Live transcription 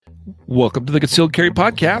Welcome to the Concealed Carry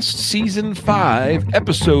Podcast, Season 5,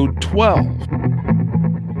 Episode 12.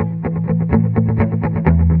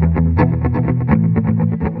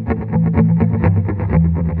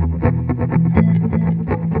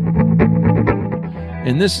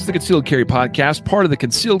 And this is the Concealed Carry Podcast, part of the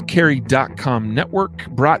ConcealedCarry.com network,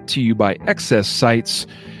 brought to you by Excess Sights.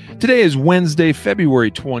 Today is Wednesday,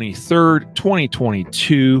 February 23rd,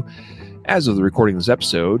 2022. As of the recording of this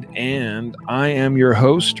episode, and I am your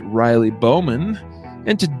host, Riley Bowman,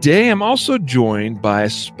 and today I'm also joined by a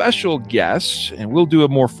special guest, and we'll do a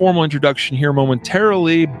more formal introduction here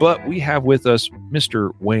momentarily, but we have with us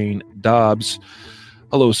Mr. Wayne Dobbs.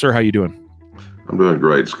 Hello, sir. How you doing? I'm doing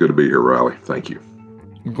great. It's good to be here, Riley. Thank you.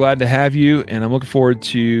 I'm glad to have you, and I'm looking forward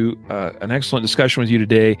to an excellent discussion with you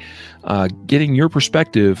today, getting your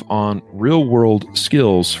perspective on real-world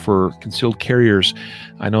skills for concealed carriers.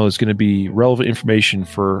 I know it's going to be relevant information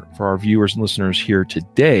for our viewers and listeners here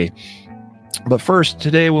today. But first,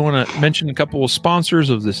 today we want to mention a couple of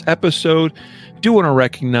sponsors of this episode. Do want to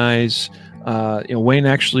recognize, Wayne,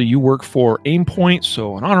 actually, you work for Aimpoint,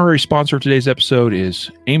 so an honorary sponsor of today's episode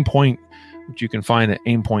is Aimpoint, which you can find at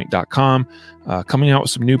aimpoint.com. Coming out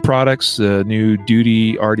with some new products, the new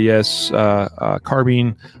Duty RDS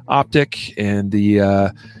carbine optic and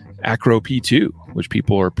the Acro P2, which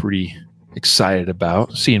people are pretty excited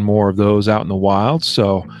about. Seeing more of those out in the wild.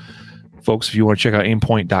 So, folks, if you want to check out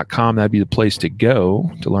aimpoint.com, that'd be the place to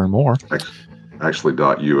go to learn more. Actually,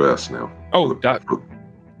 .us now. Oh,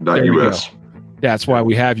 .us. That's why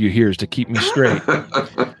we have you here, is to keep me straight.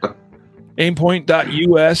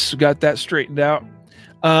 Aimpoint.us, got that straightened out.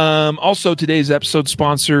 Also, today's episode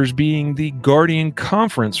sponsors being the Guardian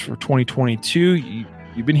Conference for 2022.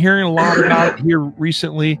 You've been hearing a lot about it here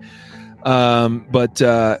recently, but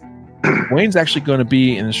Wayne's actually going to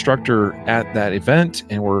be an instructor at that event,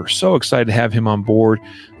 and we're so excited to have him on board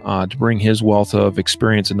to bring his wealth of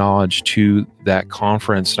experience and knowledge to that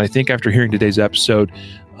conference. And I think after hearing today's episode,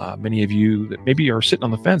 many of you that maybe are sitting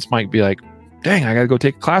on the fence might be like, dang, I got to go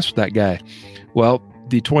take a class with that guy. Well,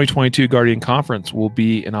 the 2022 Guardian Conference will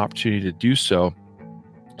be an opportunity to do so.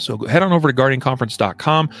 So head on over to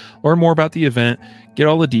guardianconference.com, learn more about the event, get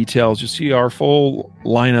all the details. You'll see our full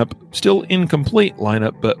lineup, still incomplete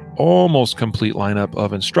lineup, but almost complete lineup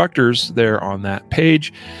of instructors there on that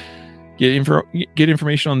page. Get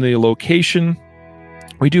information on the location.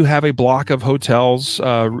 We do have a block of hotels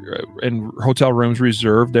and hotel rooms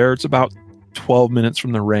reserved there. It's about 12 minutes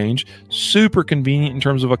from the range. Super convenient in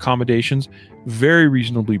terms of accommodations, very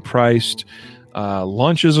reasonably priced.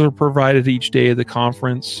 Lunches are provided each day of the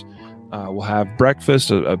conference. We'll have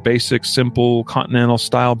breakfast, a basic, simple continental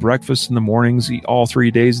style breakfast in the mornings, all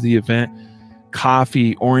 3 days of the event.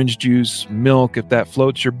 Coffee, orange juice, milk, if that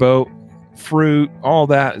floats your boat, fruit, all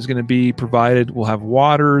that is going to be provided. We'll have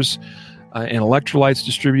waters and electrolytes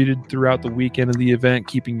distributed throughout the weekend of the event,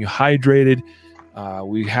 keeping you hydrated.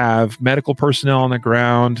 We have medical personnel on the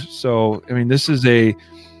ground. So, I mean, it's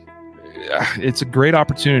a great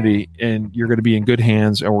opportunity, and you're going to be in good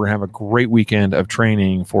hands, and we're going to have a great weekend of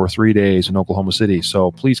training for 3 days in Oklahoma City.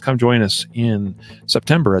 So please come join us in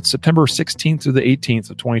September. It's September 16th through the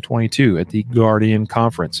 18th of 2022 at the Guardian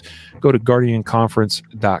Conference. Go to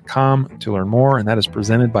guardianconference.com to learn more, and that is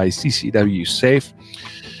presented by CCW Safe.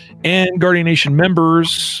 And Guardian Nation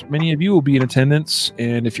members, many of you will be in attendance.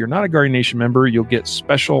 And if you're not a Guardian Nation member, you'll get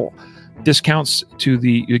special discounts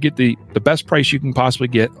you'll get the best price you can possibly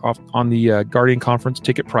get off on the Guardian Conference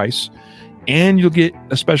ticket price. And you'll get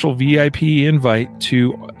a special VIP invite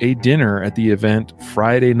to a dinner at the event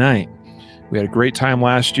Friday night. We had a great time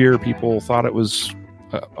last year. People thought it was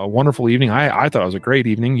a wonderful evening. I thought it was a great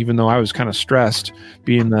evening, even though I was kind of stressed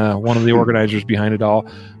being one of the organizers behind it all.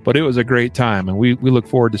 But it was a great time, and we look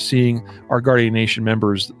forward to seeing our Guardian Nation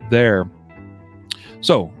members there.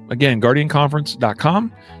 So, again,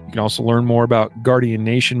 guardianconference.com. You can also learn more about Guardian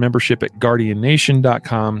Nation membership at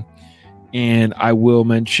guardiannation.com. And I will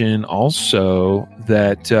mention also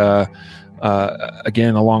that,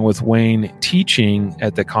 again, along with Wayne teaching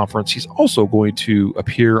at the conference, he's also going to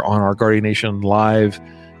appear on our Guardian Nation live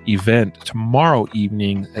event tomorrow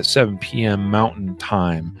evening at 7 p.m. Mountain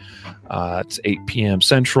Time. It's 8 p.m.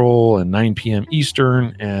 Central and 9 p.m.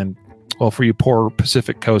 Eastern. And, well, for you poor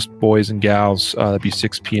Pacific Coast boys and gals, that'd be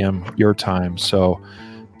 6 p.m. your time. So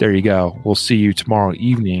there you go. We'll see you tomorrow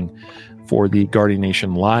evening for the Guardian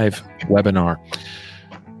Nation live webinar.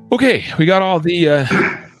 Okay, we got all the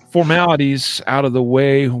formalities out of the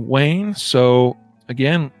way, Wayne. So,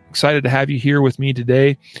 again, excited to have you here with me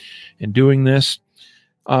today and doing this.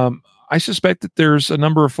 I suspect that there's a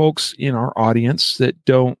number of folks in our audience that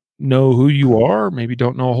don't know who you are, maybe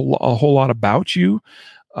don't know a whole lot about you.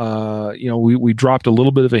 we dropped a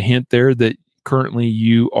little bit of a hint there that currently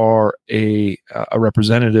you are a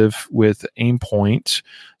representative with Aimpoint.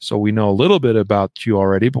 So we know a little bit about you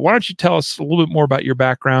already, but why don't you tell us a little bit more about your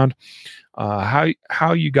background,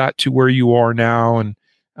 how you got to where you are now, and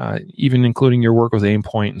even including your work with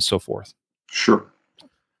Aimpoint and so forth. Sure.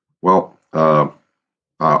 Well, I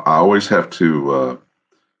always have to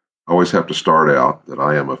start out that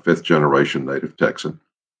I am a 5th generation native Texan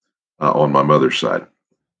on my mother's side.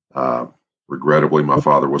 Regrettably, my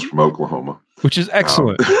father was from Oklahoma, which is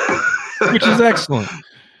excellent.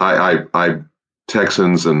 I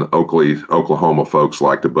Texans and Oklahoma folks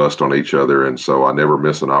like to bust on each other, and so I never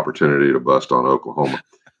miss an opportunity to bust on Oklahoma.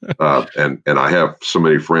 And I have so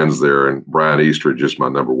many friends there, and Brian Eastridge is my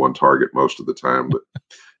number one target most of the time. But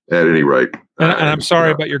at any rate, and I'm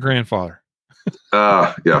sorry about your grandfather.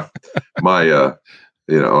 Yeah, my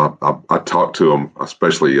I talk to them,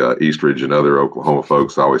 especially Eastridge and other Oklahoma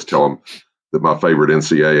folks. I always tell them that my favorite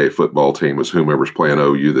NCAA football team is whomever's playing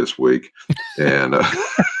OU this week, and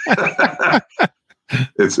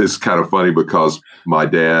it's kind of funny because my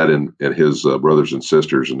dad and his brothers and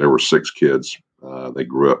sisters, and there were 6 kids. They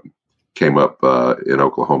came up in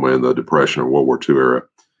Oklahoma in the Depression and World War II era,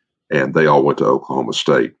 and they all went to Oklahoma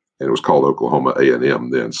State, and it was called Oklahoma A&M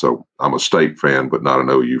then. So I'm a State fan, but not an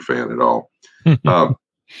OU fan at all.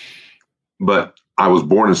 But I was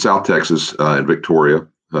born in South Texas in Victoria,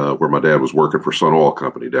 where my dad was working for Sun Oil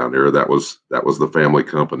Company down there. That was the family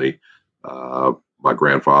company. My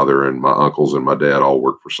grandfather and my uncles and my dad all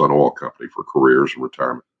worked for Sun Oil Company for careers and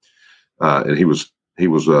retirement. And he was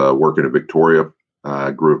working in Victoria.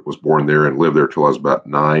 Was born there and lived there till I was about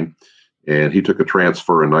 9. And he took a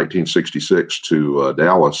transfer in 1966 to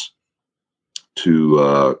Dallas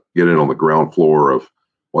to get in on the ground floor of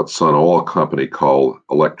what Sun Oil Company called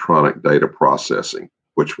electronic data processing,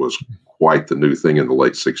 which was quite the new thing in the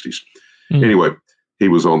late 60s. Anyway, he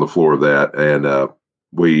was on the floor of that, and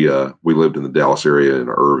we lived in the Dallas area in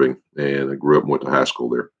Irving, and I grew up and went to high school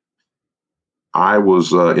there. I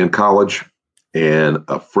was in college, and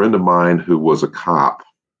a friend of mine who was a cop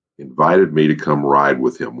invited me to come ride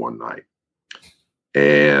with him one night.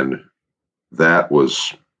 And that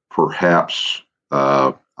was perhaps,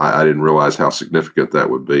 I didn't realize how significant that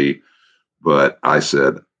would be, but I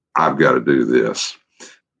said, I've got to do this.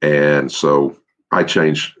 And so I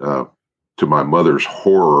changed, to my mother's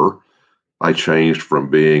horror, I changed from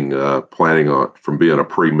being from being a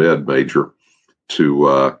pre-med major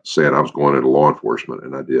to saying I was going into law enforcement,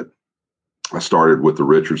 and I did. I started with the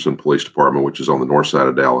Richardson Police Department, which is on the north side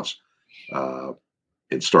of Dallas,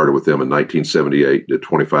 and started with them in 1978, did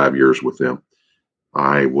 25 years with them.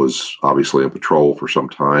 I was obviously in patrol for some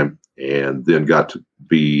time, and then got to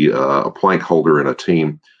be a plank holder in a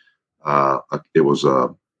team. It was a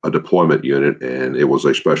deployment unit, and it was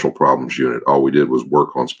a special problems unit. All we did was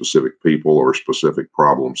work on specific people or specific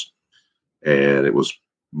problems, and it was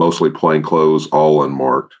mostly plainclothes, all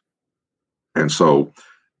unmarked. And so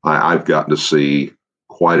I've gotten to see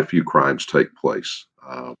quite a few crimes take place.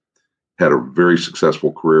 Had a very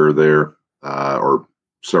successful career there, or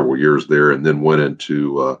several years there, and then went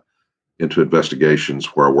into investigations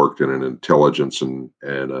where I worked in an intelligence and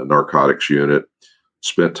a narcotics unit.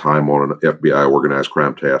 Spent time on an FBI organized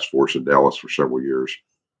crime task force in Dallas for several years.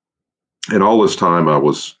 And all this time, I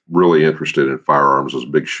was really interested in firearms. I was a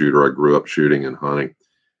big shooter. I grew up shooting and hunting,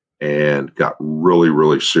 and got really,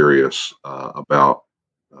 really serious about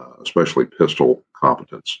especially pistol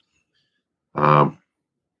competence. I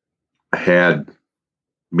had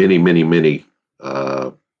many, many, many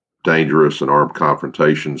dangerous and armed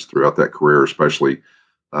confrontations throughout that career, especially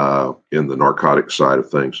in the narcotics side of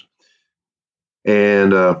things.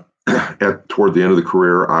 And toward the end of the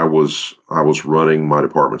career, I was running my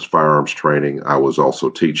department's firearms training. I was also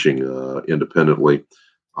teaching independently.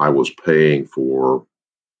 I was paying for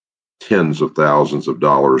tens of thousands of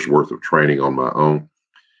dollars worth of training on my own.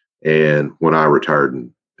 And when I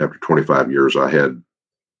retired after 25 years, I had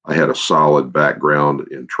a solid background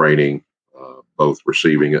in training, both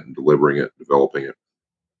receiving it and delivering it, developing it.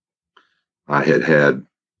 I had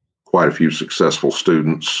quite a few successful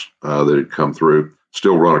students that had come through,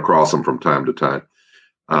 still run across them from time to time.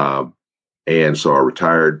 And so I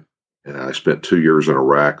retired, and I spent 2 years in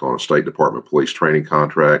Iraq on a State Department police training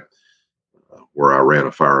contract, where I ran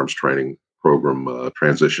a firearms training program,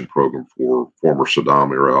 transition program for former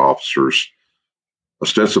Saddam era officers,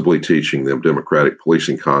 ostensibly teaching them democratic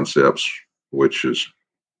policing concepts, which is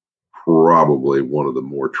probably one of the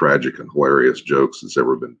more tragic and hilarious jokes that's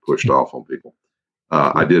ever been pushed off on people.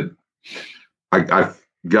 I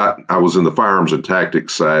was in the firearms and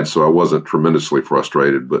tactics side, so I wasn't tremendously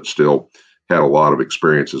frustrated, but still had a lot of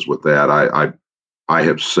experiences with that. I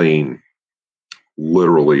have seen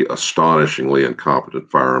literally astonishingly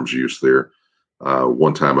incompetent firearms use there.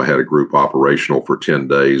 One time I had a group operational for 10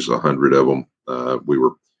 days, 100 of them. We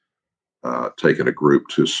were taking a group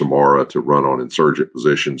to Samara to run on insurgent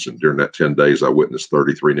positions. And during that 10 days, I witnessed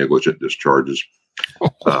 33 negligent discharges.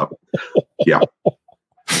 Yeah.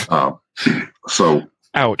 So,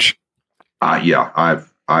 ouch. Yeah,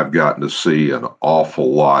 I've gotten to see an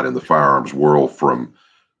awful lot in the firearms world, from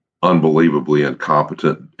unbelievably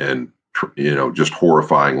incompetent and just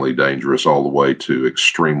horrifyingly dangerous, all the way to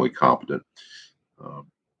extremely competent.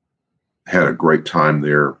 Had a great time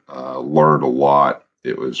there. Learned a lot.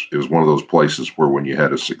 It was one of those places where when you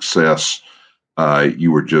had a success,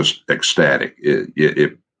 you were just ecstatic.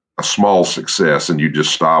 A small success, and you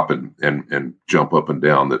just stop and jump up and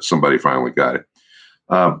down that somebody finally got it.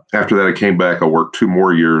 After that, I came back. I worked 2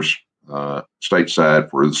 more years stateside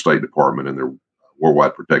for the State Department in their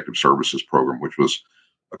Worldwide Protective Services program, which was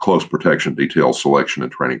a close protection detail selection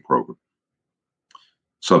and training program.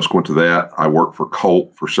 Subsequent to that, I worked for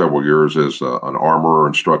Colt for several years as an armorer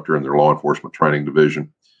instructor in their law enforcement training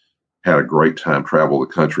division. Had a great time traveling the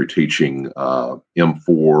country teaching M4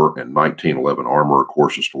 and 1911 armorer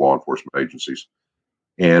courses to law enforcement agencies.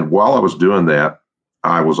 And while I was doing that,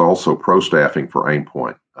 I was also pro staffing for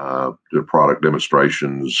Aimpoint, did product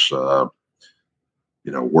demonstrations,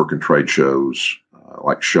 working trade shows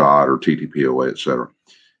like SHOT or TTPOA, et cetera.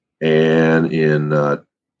 And in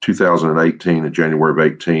 2018, in January of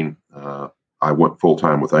 18, I went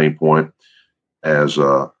full-time with Aimpoint as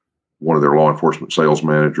one of their law enforcement sales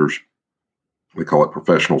managers. We call it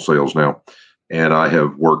professional sales now. And I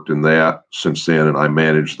have worked in that since then, and I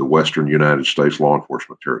manage the Western United States law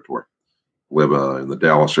enforcement territory. Live in the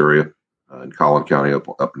Dallas area, in Collin County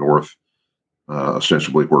up north,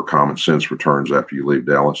 ostensibly where common sense returns after you leave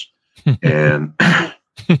Dallas. And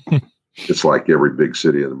it's like every big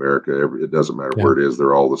city in America. It doesn't matter where it is;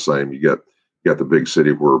 they're all the same. You got the big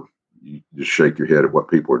city where you just shake your head at what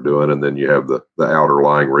people are doing, and then you have the outer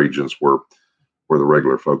lying regions where the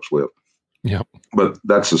regular folks live. Yeah. But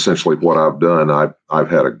that's essentially what I've done. I've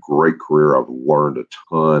had a great career. I've learned a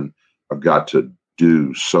ton. I've got to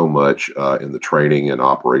do so much in the training and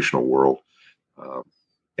operational world,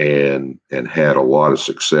 and had a lot of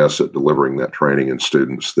success at delivering that training in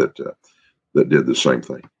students that did the same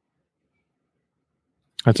thing.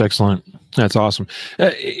 That's excellent. That's awesome.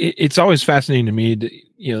 It's always fascinating to me that,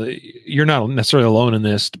 you're not necessarily alone in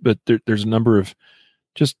this, but there's a number of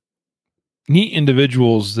just neat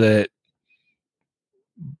individuals that,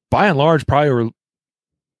 by and large, probably were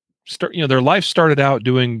their life started out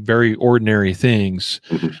doing very ordinary things,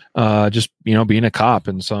 just being a cop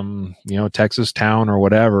in some Texas town or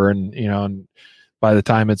whatever, and by the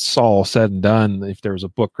time it's all said and done, if there was a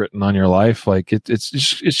book written on your life, like it's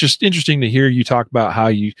just interesting to hear you talk about how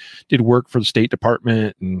you did work for the State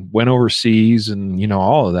Department and went overseas and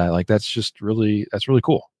all of that. Like that's really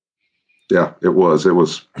cool. Yeah, it was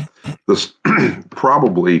this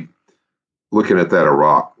probably, looking at that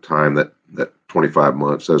Iraq time, that 25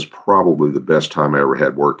 months, that's probably the best time I ever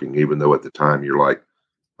had working, even though at the time you're like,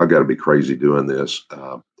 I've got to be crazy doing this.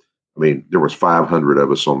 There was 500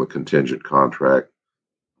 of us on the contingent contract.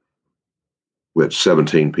 We had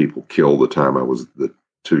 17 people killed the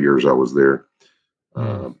 2 years I was there,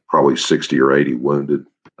 probably 60 or 80 wounded.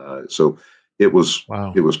 So it was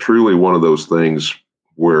truly one of those things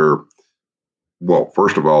where, well,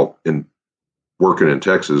 first of all, in working in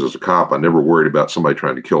Texas as a cop, I never worried about somebody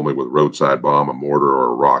trying to kill me with a roadside bomb, a mortar, or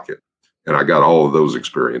a rocket. And I got all of those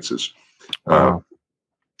experiences. Wow.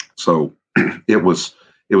 So it was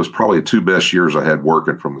probably the 2 best years I had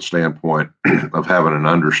working, from the standpoint of having an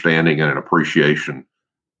understanding and an appreciation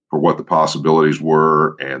for what the possibilities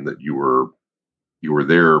were, and that you were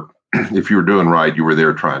there. If you were doing right, you were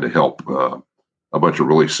there trying to help a bunch of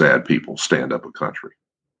really sad people stand up a country.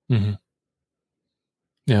 Mm-hmm.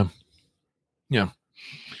 Yeah. Yeah.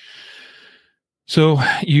 So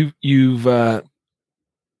you've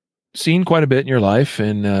seen quite a bit in your life,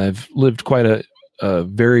 and have lived quite a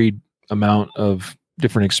varied amount of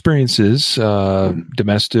different experiences,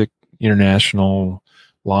 domestic, international,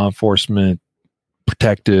 law enforcement,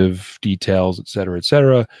 protective details, et cetera, et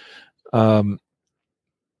cetera. Now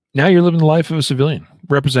you're living the life of a civilian,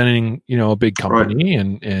 representing, a big company,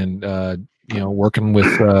 right, and working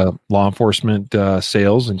with law enforcement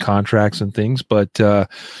sales and contracts and things. But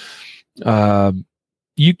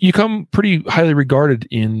you come pretty highly regarded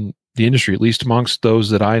in the industry, at least amongst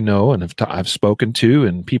those that I know and I've spoken to,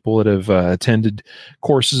 and people that have attended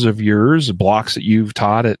courses of yours, blocks that you've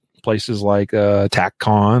taught at places like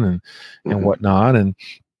TACCon and whatnot. And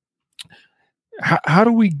how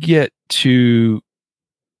do we get to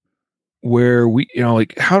where we,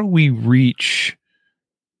 like, how do we reach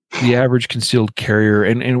the average concealed carrier?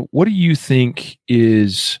 And what do you think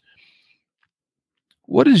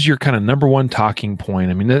what is your kind of number one talking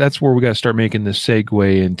point? I mean, that's where we got to start making this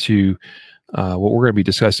segue into what we're going to be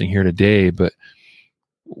discussing here today. But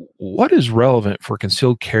what is relevant for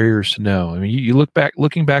concealed carriers to know? I mean, you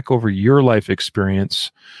looking back over your life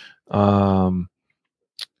experience, and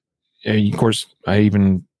of course, I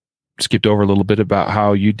even skipped over a little bit about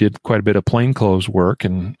how you did quite a bit of plainclothes work,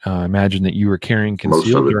 and imagine that you were carrying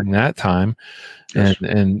concealed during that time, yes.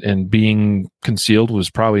 and being concealed was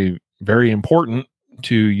probably very important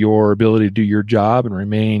to your ability to do your job and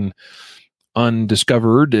remain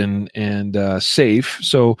undiscovered and safe.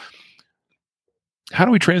 So how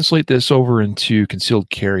do we translate this over into concealed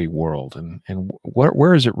carry world, and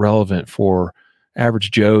where is it relevant for average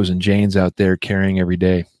Joes and Janes out there carrying every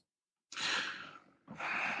day?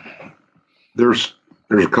 There's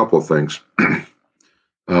a couple of things.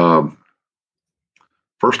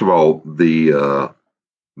 First of all, the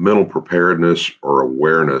mental preparedness or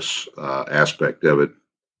awareness aspect of it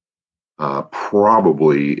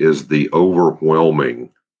probably is the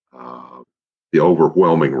overwhelming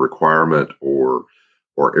requirement or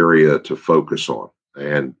area to focus on.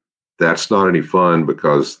 And that's not any fun,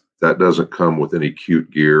 because that doesn't come with any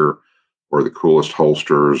cute gear or the coolest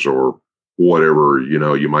holsters or whatever,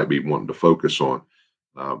 you might be wanting to focus on.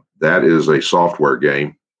 That is a software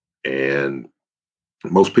game, and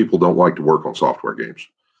most people don't like to work on software games.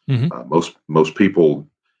 Mm-hmm. Most people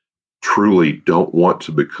truly don't want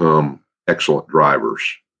to become excellent drivers.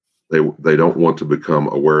 They don't want to become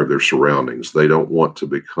aware of their surroundings. They don't want to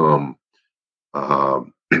become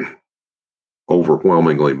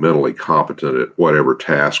overwhelmingly mentally competent at whatever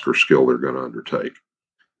task or skill they're going to undertake.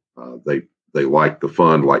 They like the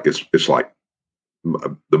fun. Like it's like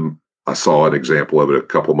I saw an example of it a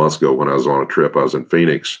couple of months ago when I was on a trip. I was in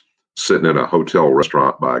Phoenix, sitting in a hotel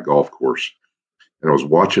restaurant by a golf course, and I was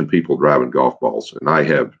watching people driving golf balls. And I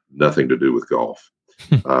have nothing to do with golf.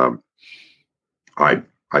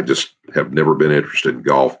 I just have never been interested in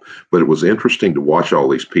golf, but it was interesting to watch all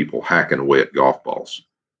these people hacking away at golf balls.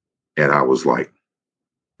 And I was like,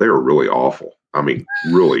 they were really awful. I mean,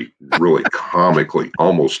 really, really comically,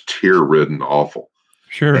 almost tear-ridden awful.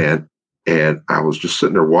 Sure. And I was just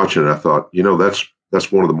sitting there watching, and I thought,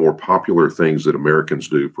 that's one of the more popular things that Americans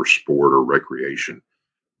do for sport or recreation.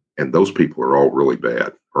 And those people are all really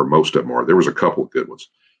bad, or most of them are. There was a couple of good ones.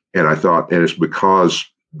 And I thought, and it's because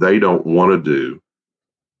they don't want to do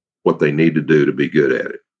what they need to do to be good at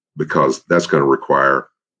it, because that's going to require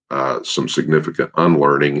some significant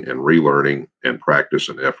unlearning and relearning and practice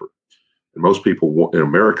and effort. And most people in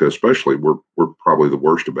America, especially, we're probably the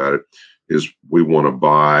worst about it, is we want to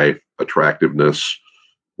buy attractiveness.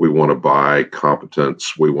 We want to buy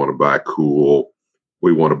competence. We want to buy cool.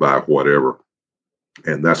 We want to buy whatever.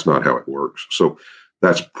 And that's not how it works. So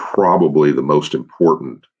that's probably the most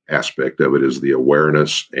important aspect of it, is the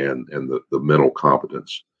awareness and the mental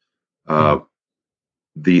competence.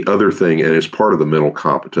 The other thing, and it's part of the mental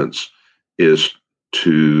competence, is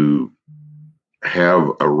to have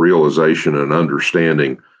a realization and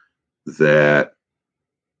understanding that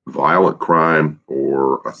violent crime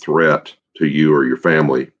or a threat to you or your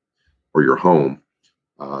family or your home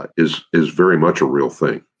is very much a real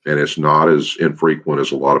thing. And it's not as infrequent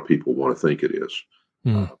as a lot of people want to think it is.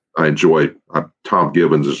 I enjoy Tom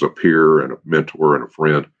Gibbons is a peer and a mentor and a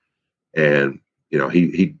friend. And,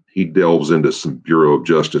 he delves into some Bureau of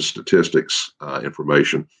Justice statistics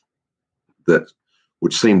information that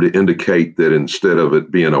would seem to indicate that instead of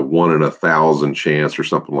it being a 1 in 1,000 chance or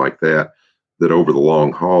something like that, that over the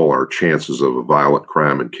long haul, our chances of a violent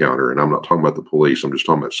crime encounter, and I'm not talking about the police, I'm just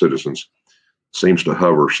talking about citizens, seems to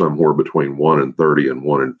hover somewhere between 1 in 30 and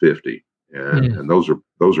 1 in 50. And those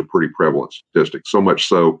are pretty prevalent statistics. So much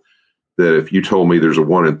so that if you told me there's a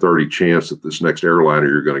 1 in 30 chance that this next airliner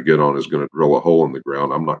you're going to get on is going to drill a hole in the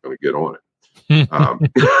ground, I'm not going to get on it.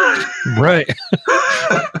 Right.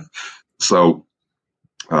 So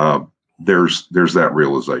there's that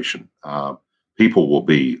realization. People will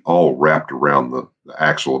be all wrapped around the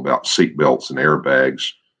axle about seatbelts and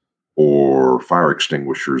airbags or fire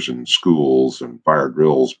extinguishers in schools and fire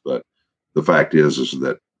drills. But the fact is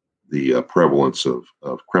that the prevalence of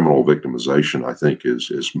criminal victimization, I think,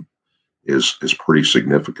 is pretty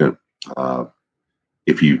significant.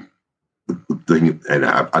 If you, the thing, and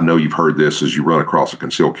I know you've heard this, as you run across a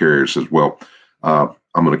concealed carrier says, well, I'm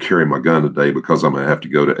going to carry my gun today because I'm going to have to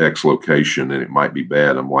go to X location and it might be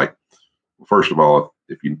bad. I'm like, well, first of all,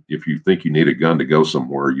 if you think you need a gun to go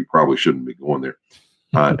somewhere, you probably shouldn't be going there.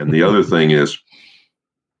 And the other thing is,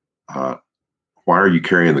 why are you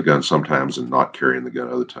carrying the gun sometimes and not carrying the gun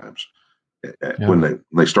other times? Yeah. When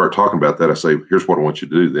they start talking about that, I say, here's what I want you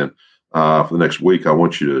to do. Then for the next week, I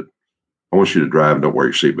want you to drive and don't wear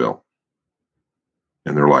your seatbelt.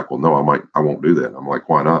 And they're like, well, no, I won't do that. I'm like,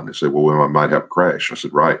 why not? And they say, well, I might have a crash. I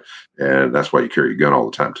said, right. And that's why you carry your gun all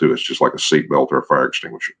the time too. It's just like a seatbelt or a fire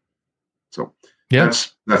extinguisher. So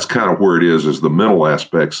that's kind of where it is the mental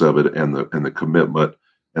aspects of it and the commitment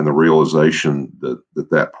and the realization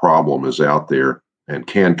that problem is out there and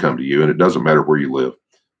can come to you. And it doesn't matter where you live.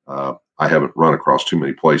 I haven't run across too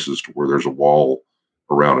many places to where there's a wall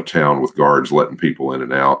around a town with guards letting people in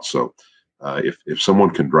and out. So if someone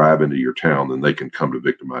can drive into your town, then they can come to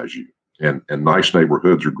victimize you. And nice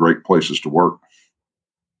neighborhoods are great places to work,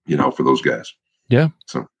 for those guys. Yeah.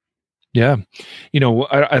 So, yeah.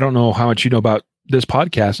 I don't know how much you know about this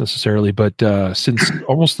podcast necessarily, but since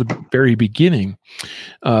almost the very beginning,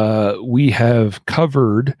 we have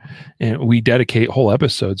covered and we dedicate whole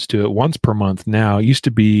episodes to it once per month now. It used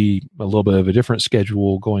to be a little bit of a different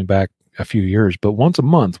schedule going back a few years, but once a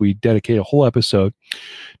month we dedicate a whole episode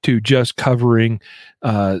to just covering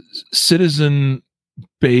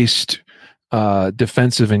citizen-based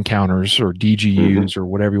defensive encounters or DGUs or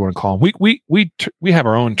whatever you want to call them. We have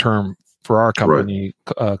our own term for our company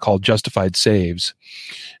called Justified Saves,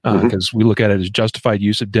 because we look at it as justified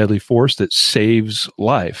use of deadly force that saves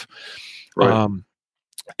life. Right.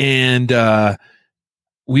 And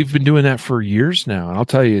we've been doing that for years now. And I'll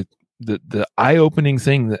tell you, the eye-opening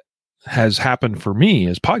thing that has happened for me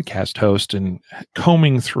as podcast host and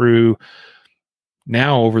combing through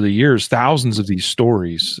now over the years, thousands of these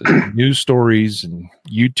stories, news stories and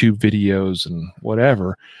YouTube videos and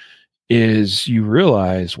whatever, is you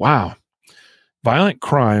realize, wow, violent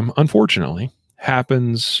crime, unfortunately,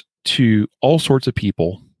 happens to all sorts of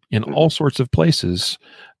people in all sorts of places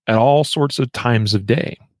at all sorts of times of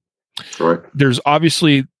day. Right. There's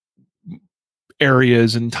obviously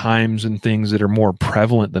areas and times and things that are more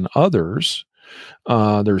prevalent than others.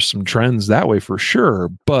 There's some trends that way for sure,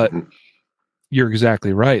 but you're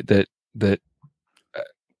exactly right that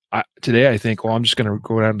today I think, well, I'm just going to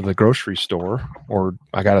go down to the grocery store, or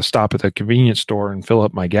I got to stop at the convenience store and fill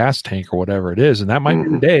up my gas tank or whatever it is. And that might be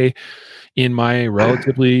the day in my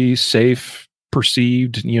relatively safe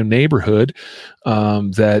perceived, neighborhood,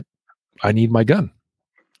 that I need my gun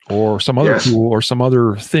or some other tool or some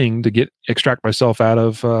other thing to extract myself out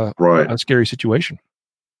of a scary situation.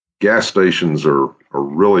 Gas stations are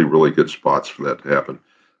really, really good spots for that to happen.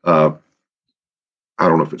 I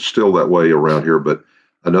don't know if it's still that way around here, but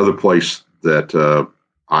another place that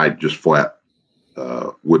I just flat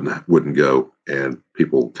wouldn't go, and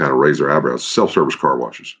people kind of raise their eyebrows, self-service car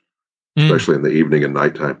washes, especially in the evening and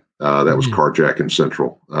nighttime. That was carjacking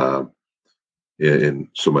central in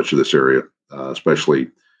so much of this area, especially.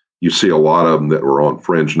 You see a lot of them that were on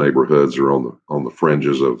fringe neighborhoods or on the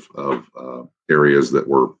fringes of areas that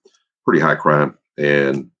were pretty high crime,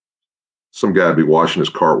 and some guy would be washing his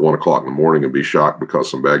car at 1 o'clock in the morning and be shocked because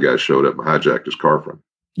some bad guys showed up and hijacked his car from him.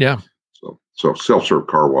 Yeah. So self-serve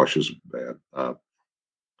car wash is bad.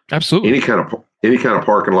 Absolutely. Any kind of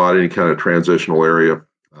parking lot, any kind of transitional area,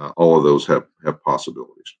 all of those have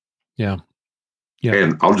possibilities. Yeah. Yeah.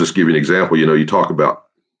 And I'll just give you an example. You talk about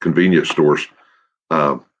convenience stores.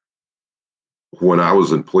 When I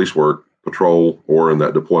was in police work, patrol, or in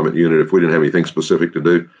that deployment unit, if we didn't have anything specific to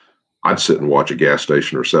do, I'd sit and watch a gas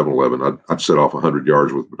station or 7-Eleven. I'd sit off 100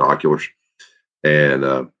 yards with binoculars and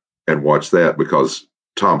watch that, because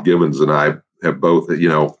Tom Gibbons and I have both,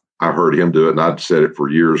 I heard him do it, and I'd said it for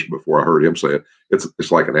years before I heard him say it.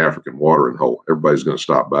 It's like an African watering hole. Everybody's going to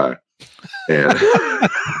stop by. And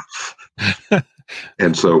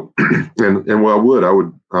and so, and what I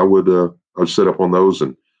would sit up on those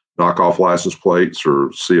and knock off license plates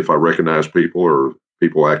or see if I recognize people or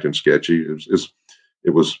people acting sketchy.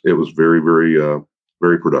 It was very, very,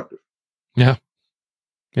 very productive. Yeah.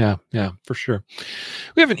 Yeah, for sure.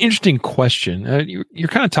 We have an interesting question. You're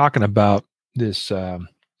kind of talking about this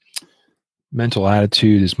mental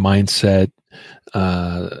attitude, this mindset,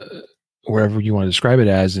 wherever you want to describe it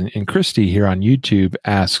as. And Christy here on YouTube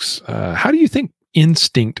asks, how do you think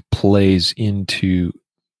instinct plays into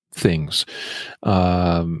things?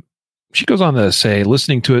 She goes on to say,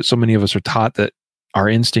 listening to it, so many of us are taught that our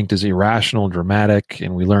instinct is irrational and dramatic,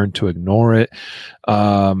 and we learn to ignore it.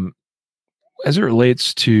 As it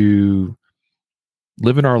relates to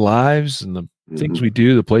living our lives and the things we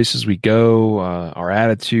do, the places we go, our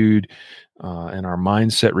attitude, and our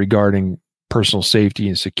mindset regarding personal safety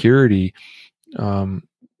and security,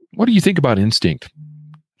 what do you think about instinct?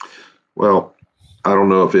 Well, I don't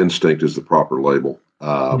know if instinct is the proper label.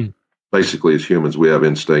 Basically, as humans, we have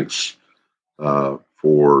instincts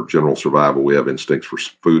for general survival. We have instincts for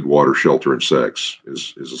food, water, shelter, and sex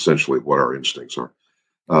is essentially what our instincts are.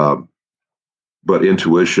 But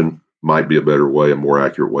intuition might be a better way, a more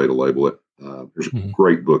accurate way to label it. There's a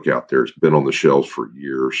great book out there. It's been on the shelves for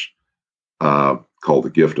years called The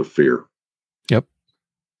Gift of Fear. Yep.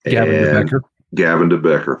 Gavin de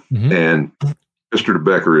Becker. And Mr. de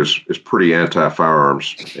Becker is pretty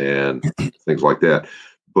anti-firearms and things like that.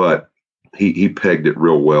 But he pegged it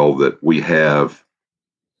real well that we have,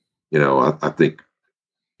 I think,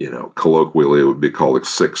 colloquially it would be called a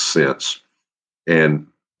sixth sense. And,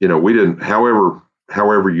 we didn't,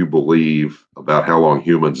 however you believe about how long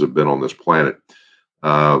humans have been on this planet,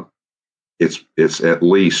 it's at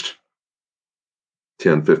least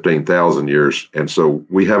 10, 15,000 years. And so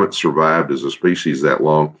we haven't survived as a species that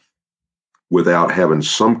long without having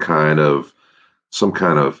some kind of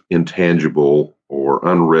intangible or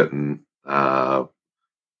unwritten,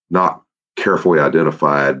 not carefully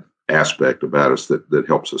identified aspect about us that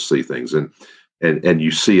helps us see things. And you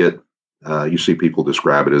see it, you see people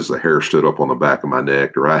describe it as the hair stood up on the back of my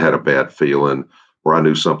neck, or I had a bad feeling, or I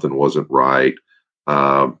knew something wasn't right.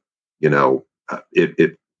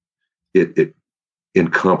 It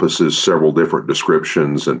encompasses several different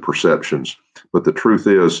descriptions and perceptions. But the truth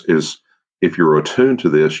is if you're attuned to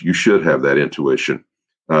this, you should have that intuition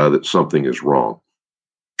that something is wrong.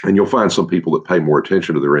 And you'll find some people that pay more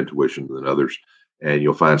attention to their intuition than others. And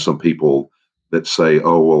you'll find some people that say,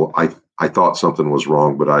 oh, well, I thought something was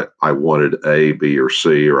wrong, but I wanted A, B, or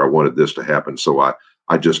C, or I wanted this to happen. So I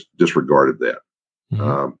just disregarded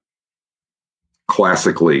that.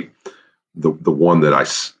 Classically, the one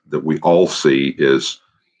that we all see is,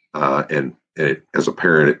 and as a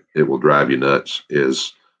parent, it will drive you nuts,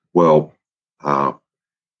 is, well,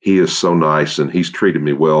 he is so nice and he's treated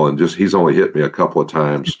me well, and he's only hit me a couple of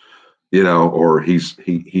times, or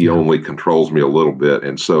he only controls me a little bit.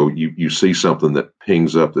 And so you see something that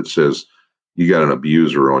pings up that says, you got an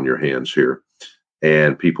abuser on your hands here.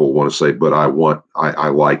 And people want to say, but I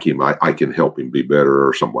like him. I can help him be better,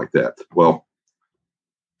 or something like that. Well,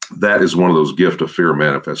 that is one of those gift of fear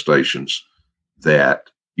manifestations that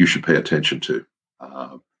you should pay attention to.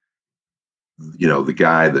 The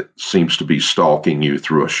guy that seems to be stalking you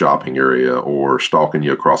through a shopping area, or stalking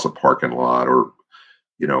you across a parking lot, or,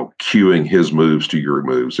 cueing his moves to your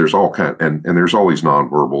moves. There's all and there's all these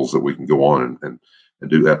nonverbals that we can go on and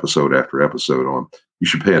do episode after episode on. You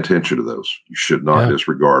should pay attention to those. You should not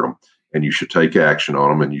disregard them, and you should take action on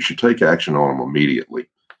them, and you should take action on them immediately.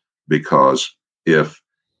 Because if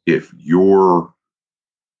your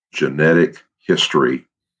genetic history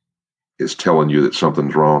is telling you that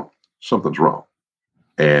something's wrong, something's wrong.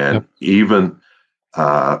 And even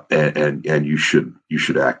and you should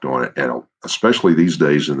act on it. And especially these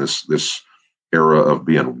days in this era of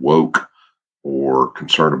being woke or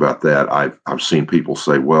concerned about that, I've seen people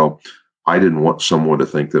say, well, I didn't want someone to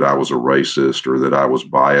think that I was a racist or that I was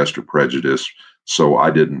biased or prejudiced, so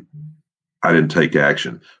I didn't take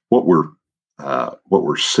action. What we're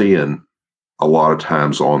seeing a lot of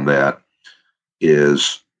times on that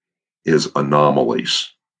is anomalies.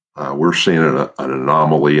 We're seeing an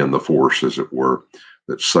anomaly in the force, as it were,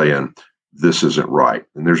 that's saying this isn't right.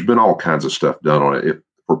 And there's been all kinds of stuff done on it.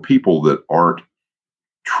 For people that aren't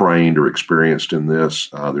trained or experienced in this,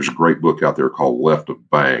 there's a great book out there called Left of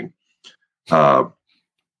Bang. My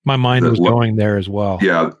mind was going there as well.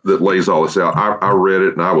 Yeah, that lays all this out. I read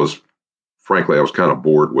it, and I was kind of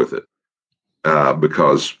bored with it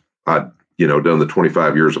because I'd done the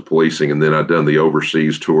 25 years of policing, and then I'd done the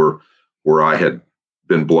overseas tour where I had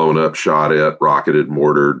been blown up, shot at, rocketed,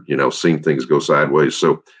 mortared, seen things go sideways.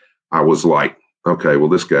 So I was like, okay, well,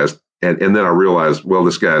 this guy's, and then I realized, well,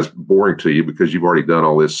 this guy's boring to you because you've already done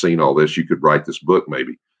all this, seen all this. You could write this book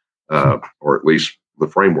maybe, or at least the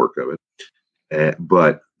framework of it.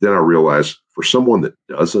 But then I realized for someone that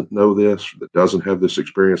doesn't know this, that doesn't have this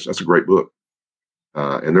experience, that's a great book.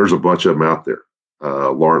 And there's a bunch of them out there.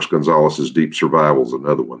 Lawrence Gonzalez's Deep Survival is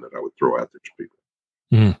another one that I would throw out there to people,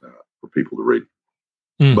 for people to read.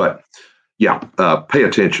 But yeah, pay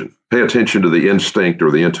attention. Pay attention to the instinct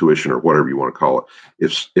or the intuition or whatever you want to call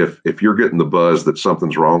it. If you're getting the buzz that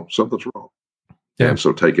something's wrong, something's wrong. Yeah. And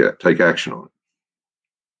so take action on it.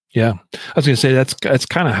 Yeah, I was going to say that's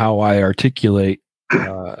kind of how I articulate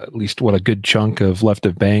at least what a good chunk of Left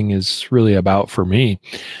of Bang is really about for me,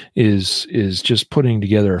 is just putting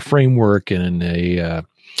together a framework and a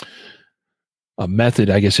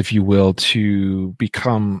method, I guess, if you will, to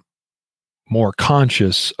become more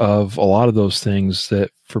conscious of a lot of those things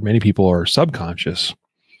that for many people are subconscious,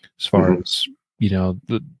 as far as,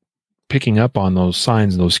 the picking up on those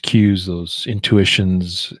signs, those cues, those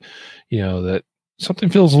intuitions, that something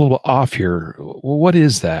feels a little bit off here. Well, what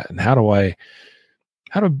is that? And how do I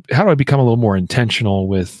become a little more intentional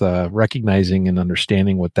with recognizing and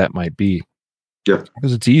understanding what that might be? Yeah.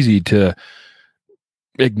 Because it's easy to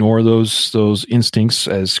ignore those instincts,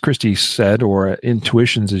 as Christy said, or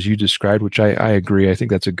intuitions, as you described, which I agree. I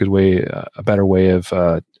think that's a good way, a better way of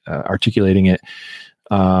articulating it.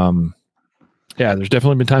 There's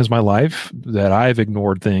definitely been times in my life that I've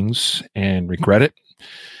ignored things and regret it.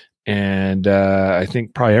 And I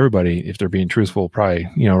think probably everybody, if they're being truthful, probably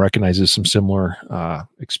recognizes some similar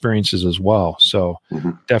experiences as well. So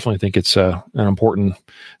definitely think it's an important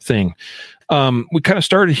thing. We kind of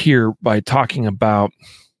started here by talking about,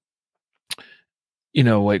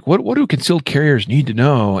 like what do concealed carriers need to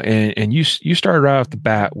know? And you started right off the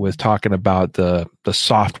bat with talking about the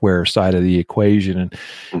software side of the equation, and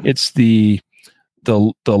it's the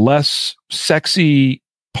less sexy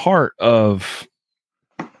part of,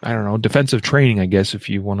 I don't know, defensive training, I guess, if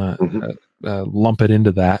you want to lump it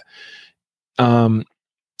into that.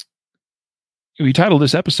 We titled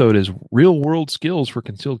this episode as Real World Skills for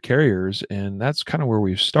Concealed Carriers, and that's kind of where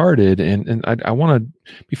we've started. And I want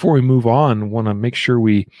to, before we move on, want to make sure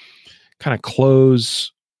we kind of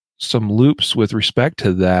close some loops with respect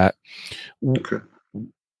to that. Okay.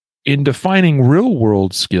 In defining real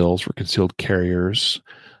world skills for concealed carriers,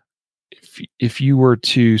 if you were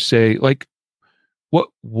to say, like,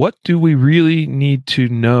 what do we really need to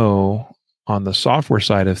know on the software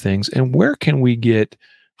side of things, and where can we get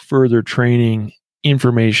further training,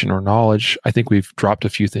 information, or knowledge? I think we've dropped a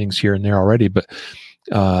few things here and there already, but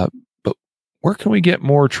where can we get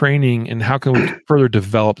more training, and how can we further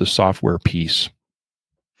develop the software piece?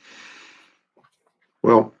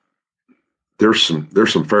 Well, there's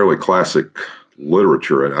some fairly classic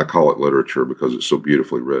literature, and I call it literature because it's so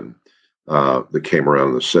beautifully written, that came around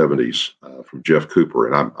in the 70s from Jeff Cooper.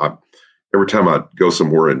 And I'm every time I go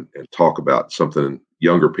somewhere and talk about something,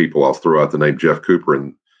 younger people, I'll throw out the name Jeff Cooper,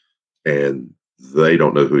 and they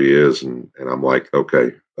don't know who he is. And I'm like,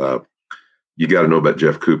 okay, you got to know about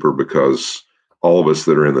Jeff Cooper, because all of us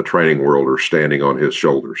that are in the training world are standing on his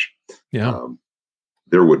shoulders. Yeah.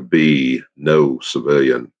 There would be no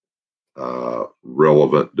civilian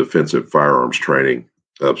relevant defensive firearms training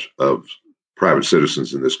of private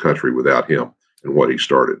citizens in this country without him and what he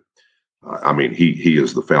started. I mean, he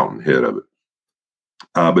is the fountainhead of it.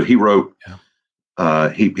 But he wrote,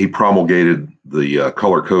 he promulgated the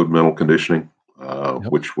color code mental conditioning,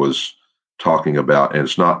 which was talking about, and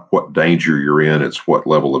it's not what danger you're in, it's what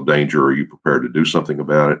level of danger are you prepared to do something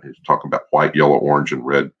about it. He's talking about white, yellow, orange, and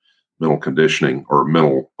red mental conditioning or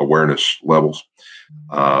mental awareness levels.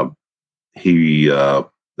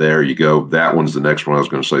 There you go. That one's the next one I was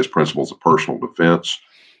going to say is Principles of Personal Defense.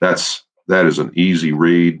 That is an easy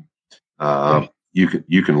read. You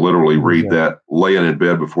can literally read that laying in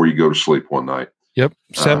bed before you go to sleep one night. Yep.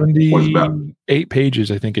 78 pages,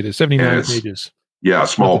 I think it is. 79 pages. Yeah,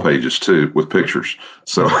 small pages too, with pictures.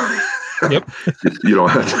 So yep. You don't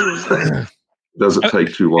have to, doesn't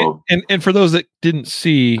take too long. And for those that didn't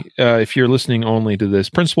see, if you're listening only to this,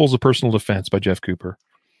 Principles of Personal Defense by Jeff Cooper.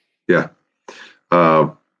 Yeah.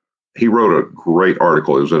 He wrote a great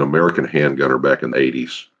article. It was an American Handgunner back in the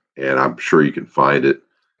 80s, and I'm sure you can find it.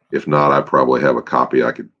 If not, I probably have a copy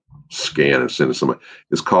I could scan and send to somebody.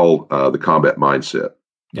 It's called The Combat Mindset.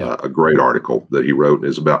 Yeah. A great article that he wrote.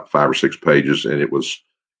 It's about 5 or 6 pages, and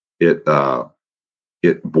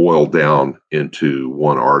it boiled down into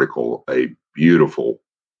one article, a beautiful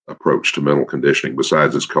approach to mental conditioning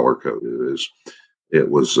besides its color code. It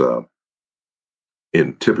was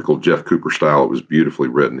in typical Jeff Cooper style. It was beautifully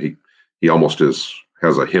written. He almost has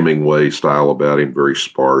a Hemingway style about him, very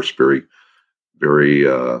sparse, very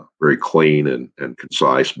clean and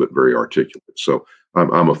concise, but very articulate. So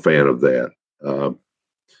I'm a fan of that.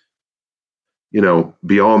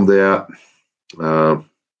 Beyond that,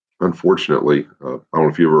 unfortunately, I don't know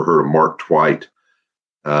if you ever heard of Mark Twight,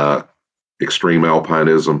 Extreme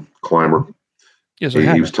Alpinism Climber. Yes, I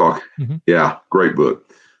have. He was talking. Mm-hmm. Yeah, great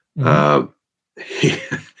book. Mm-hmm.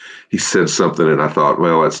 He said something, and I thought,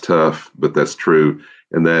 well, that's tough, but that's true.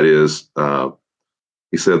 And that is,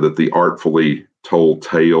 he said that the artfully told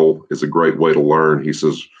tale is a great way to learn. He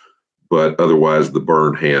says, but otherwise, the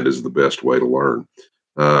burned hand is the best way to learn.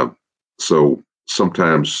 So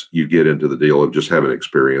sometimes you get into the deal of just having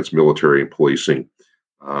experience, military and policing,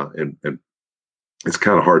 and it's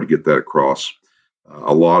kind of hard to get that across. An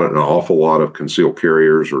awful lot of concealed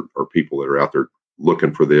carriers or people that are out there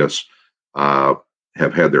looking for this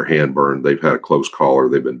have had their hand burned. They've had a close call or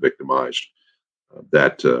they've been victimized.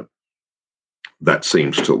 That that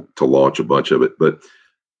seems to launch a bunch of it. But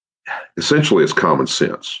essentially, it's common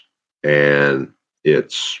sense, and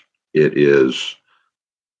it is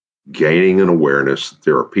gaining an awareness that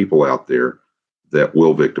there are people out there that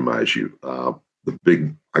will victimize you.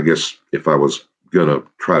 I guess if I was going to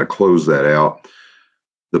try to close that out,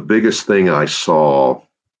 the biggest thing I saw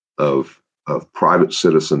of private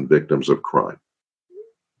citizen victims of crime,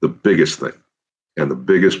 the biggest thing and the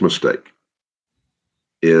biggest mistake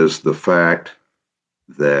is the fact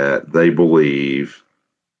that they believe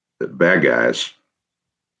that bad guys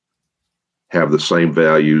have the same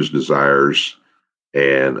values, desires,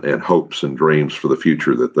 and hopes and dreams for the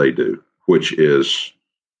future that they do, which is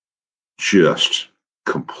just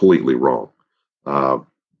completely wrong.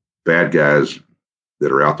 Bad guys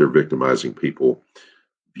that are out there victimizing people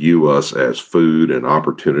view us as food and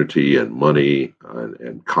opportunity and money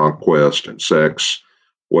and conquest and sex,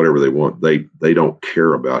 whatever they want. They don't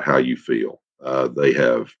care about how you feel. They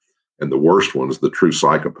have, and the worst ones, the true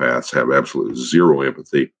psychopaths, have absolutely zero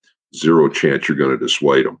empathy, zero chance you're going to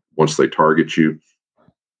dissuade them. Once they target you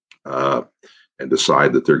and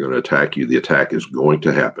decide that they're going to attack you, the attack is going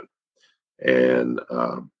to happen. And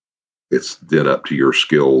it's then up to your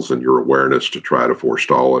skills and your awareness to try to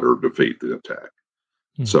forestall it or defeat the attack.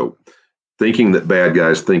 Mm-hmm. So thinking that bad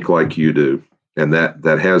guys think like you do, and that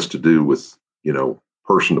has to do with,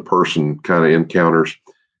 person to person kind of encounters.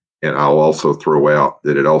 And I'll also throw out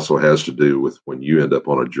that it also has to do with when you end up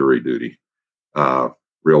on a jury duty.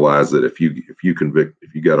 Realize that if you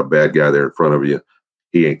got a bad guy there in front of you,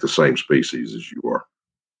 he ain't the same species as you are.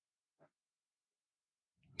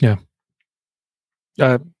 Yeah.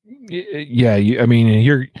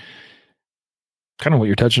 You're kind of what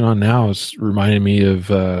you're touching on now is reminding me of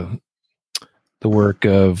the work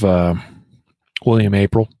of William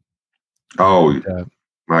April. Oh,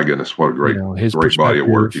 my goodness. What a great, his great body of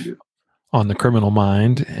work he did on the criminal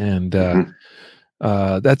mind. And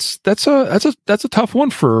that's a tough one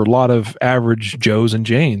for a lot of average Joes and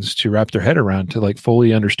Janes to wrap their head around, to like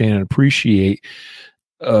fully understand and appreciate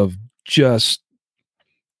of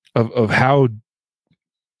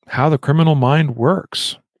how the criminal mind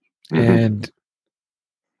works. Mm-hmm. And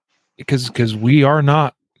because we are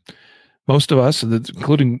not, most of us,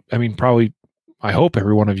 including, probably, I hope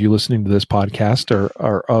every one of you listening to this podcast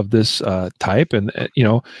are of this type, and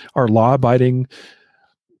are law-abiding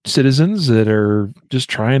citizens that are just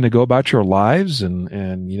trying to go about your lives and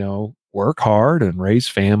work hard and raise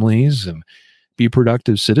families and be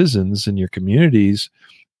productive citizens in your communities.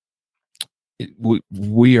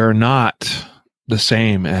 We are not the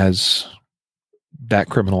same as that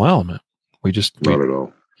criminal element. Not at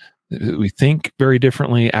all. We think very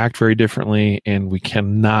differently, act very differently, and we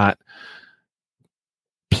cannot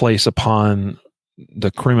place upon the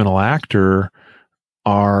criminal actor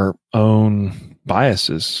our own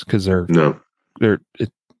biases, because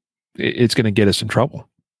it's going to get us in trouble.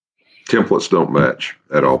 Templates don't match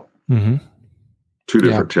at all. Mm-hmm. Two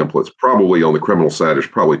different templates. Probably on the criminal side, there's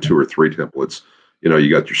probably 2 or 3 templates. You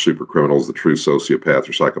got your super criminals, the true sociopath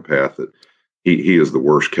or psychopath, that he is the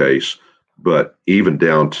worst case. But even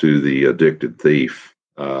down to the addicted thief,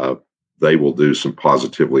 they will do some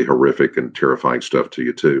positively horrific and terrifying stuff to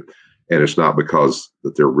you too. And it's not because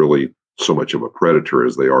that they're really so much of a predator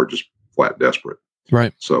as they are just flat desperate.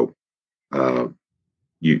 Right. So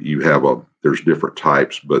you have there's different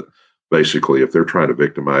types, but basically if they're trying to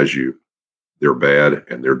victimize you, they're bad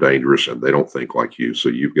and they're dangerous and they don't think like you. So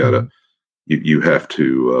you've got to, you have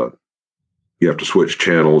to switch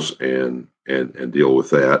channels and deal with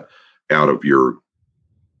that out of your,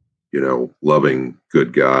 loving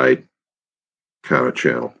good guy kind of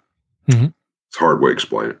channel. Mm-hmm. It's a hard way to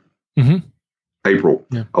explain it. Mm-hmm. April.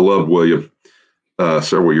 Yeah. I love William.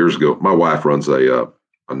 Several years ago, my wife runs a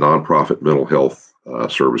nonprofit mental health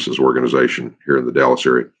services organization here in the Dallas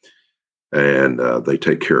area. And they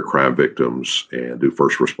take care of crime victims and do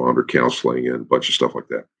first responder counseling and a bunch of stuff like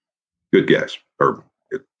that. Good guys, or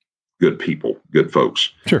good people, good folks.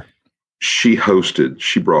 Sure. She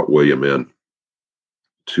brought William in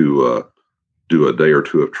to do a day or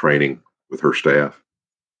two of training with her staff.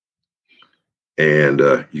 And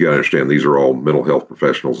you got to understand, these are all mental health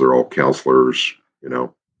professionals. They're all counselors,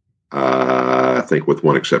 I think with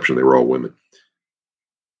one exception, they were all women.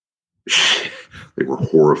 They were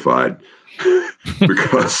horrified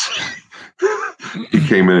because he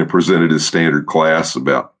came in and presented his standard class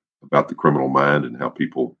about the criminal mind and how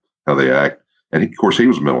they act. And of course, he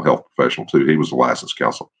was a mental health professional too. He was a licensed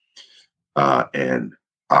counselor. And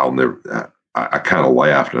I kind of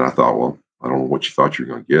laughed and I thought, well, I don't know what you thought you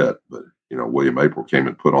were going to get, but William April came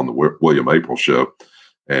and put on the William April show,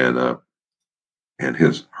 and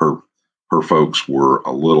her her folks were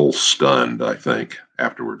a little stunned, I think,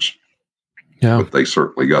 afterwards. Yeah. But they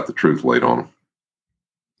certainly got the truth laid on them.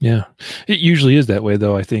 Yeah. It usually is that way,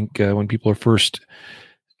 though. I think when people are first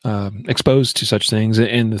exposed to such things,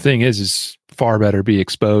 and the thing is far better be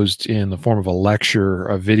exposed in the form of a lecture,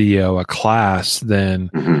 a video, a class than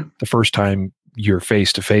the first time you're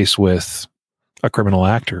face to face with a criminal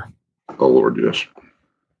actor. Oh Lord, yes.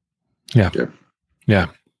 Yeah.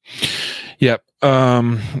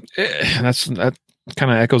 That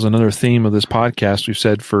kind of echoes another theme of this podcast we've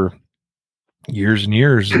said for years and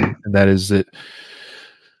years, and that is that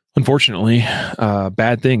unfortunately,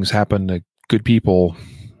 bad things happen to good people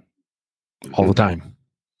all the time.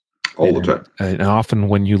 And often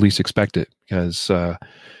when you least expect it, because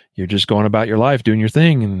you're just going about your life doing your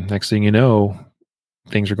thing, and next thing you know,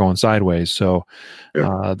 things are going sideways. So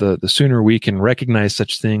the sooner we can recognize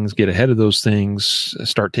such things, get ahead of those things,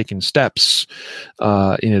 start taking steps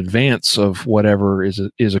in advance of whatever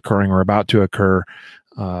is occurring or about to occur,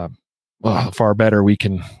 far better we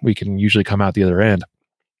can usually come out the other end.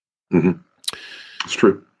 It's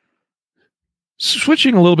true.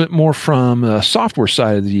 Switching a little bit more from the software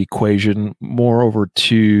side of the equation, more over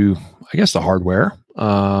to, I guess, the hardware,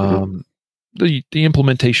 the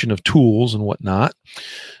implementation of tools and whatnot.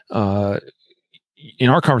 In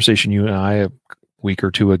our conversation, you and I, a week or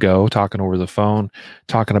two ago, talking over the phone,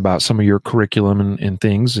 talking about some of your curriculum and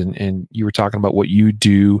things, and you were talking about what you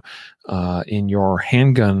do in your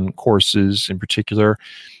handgun courses in particular.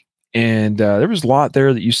 And there was a lot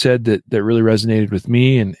there that you said that really resonated with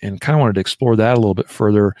me, and kind of wanted to explore that a little bit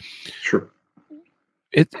further. Sure.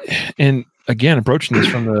 And again, approaching this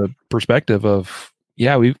from the perspective of,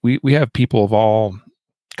 we have people of all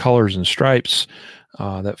colors and stripes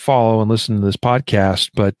that follow and listen to this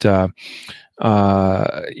podcast, but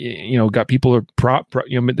got people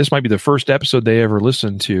this might be the first episode they ever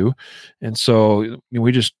listened to. And so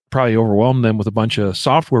we just probably overwhelmed them with a bunch of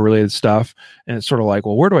software related stuff. And it's sort of like,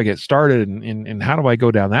 well, where do I get started? And how do I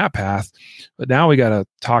go down that path? But now we got to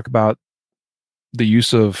talk about the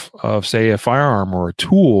use of say a firearm or a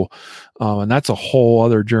tool. And that's a whole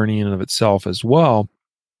other journey in and of itself as well.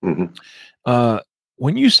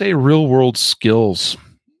 When you say real world skills,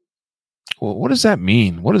 well, what does that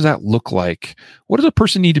mean? What does that look like? What does a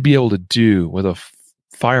person need to be able to do with a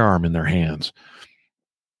firearm in their hands?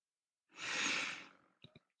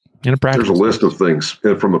 In a practical There's a list of things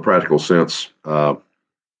from a practical sense. When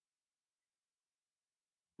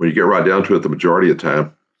you get right down to it, the majority of the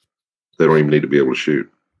time, they don't even need to be able to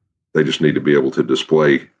shoot. They just need to be able to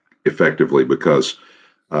display effectively, because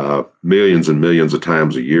millions and millions of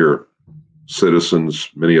times a year, citizens,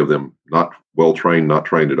 many of them not well trained, not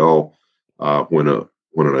trained at all, when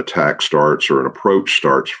an attack starts or an approach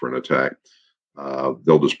starts for an attack,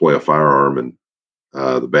 they'll display a firearm, and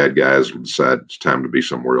the bad guys will decide it's time to be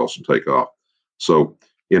somewhere else and take off. So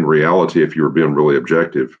in reality, if you were being really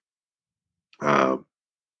objective,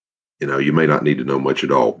 you may not need to know much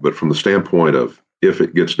at all. But from the standpoint of, if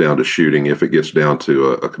it gets down to shooting, if it gets down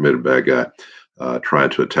to a committed bad guy trying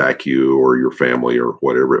to attack you or your family or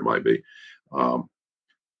whatever it might be,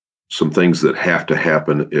 some things that have to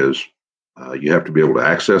happen is you have to be able to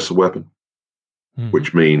access the weapon,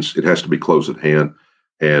 which means it has to be close at hand.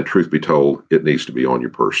 And truth be told, it needs to be on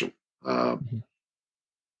your person.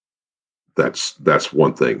 That's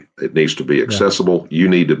one thing. It needs to be accessible. You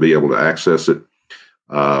need to be able to access it.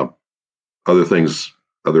 Other things,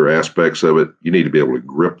 other aspects of it, you need to be able to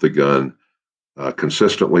grip the gun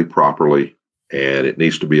consistently, properly, and it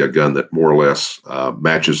needs to be a gun that more or less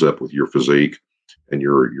matches up with your physique and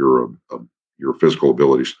your physical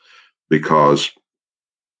abilities. Because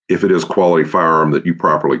if it is a quality firearm that you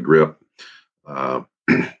properly grip,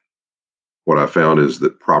 what I found is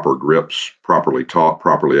that proper grips, properly taught,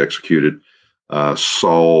 properly executed,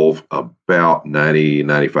 solve about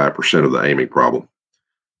 90-95% of the aiming problem.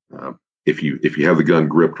 If you have the gun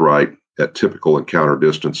gripped right at typical encounter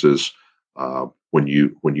distances, when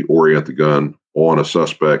you orient the gun on a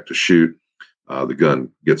suspect to shoot, the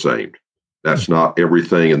gun gets aimed. That's not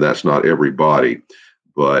everything, and that's not everybody,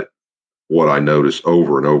 but what I notice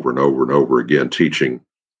over and over and over and over again,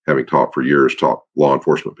 having taught for years, taught law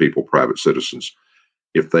enforcement people, private citizens,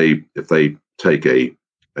 if they take a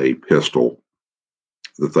pistol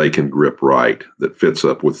that they can grip right, that fits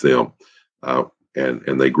up with them,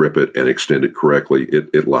 and they grip it and extend it correctly,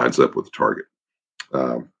 it lines up with the target.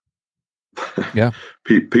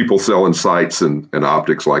 People selling sights and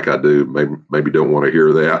optics like I do maybe don't want to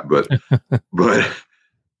hear that,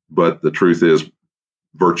 but the truth is,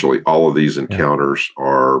 virtually all of these encounters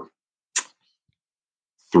are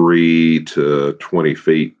 3 to 20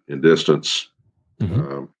 feet in distance.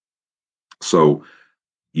 So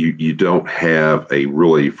you don't have a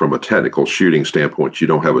really, from a technical shooting standpoint, you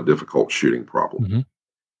don't have a difficult shooting problem. Mm-hmm.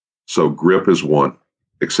 So grip is one,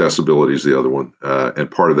 accessibility is the other one. And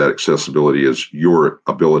part of that accessibility is your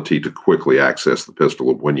ability to quickly access the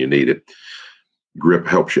pistol when you need it. Grip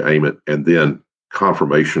helps you aim it, and then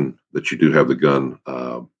confirmation that you do have the gun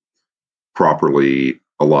properly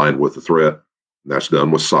aligned with the threat. That's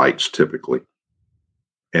done with sights typically.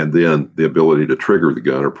 And then the ability to trigger the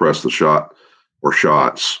gun or press the shot or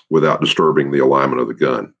shots without disturbing the alignment of the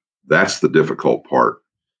gun. That's the difficult part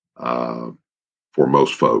for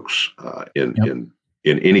most folks in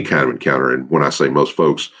any kind of encounter. And when I say most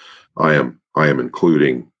folks, I am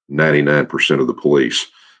including 99% of the police.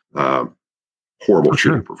 Horrible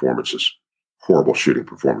shooting performances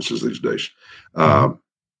these days.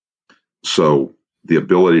 So the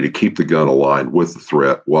ability to keep the gun aligned with the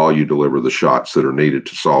threat while you deliver the shots that are needed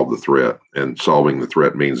to solve the threat. And solving the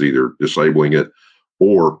threat means either disabling it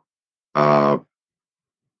or the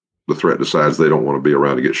threat decides they don't want to be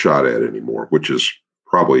around to get shot at anymore, which is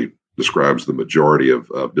probably describes the majority of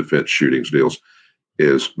defense shootings deals.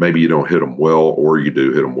 Is maybe you don't hit them well, or you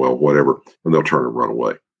do hit them well, whatever, and they'll turn and run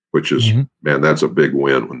away, which is, man, that's a big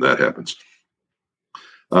win when that happens.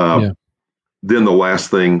 Then the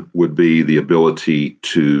last thing would be the ability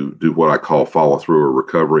to do what I call follow through or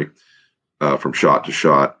recovery from shot to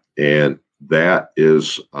shot. And that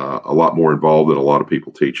is a lot more involved than a lot of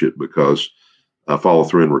people teach it, because follow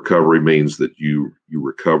through and recovery means that you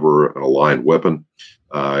recover an aligned weapon.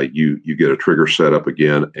 You get a trigger set up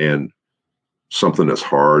again, and something that's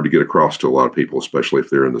hard to get across to a lot of people, especially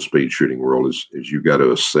if they're in the speed shooting world, is you got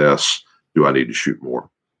to assess, do I need to shoot more?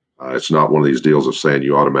 It's not one of these deals of saying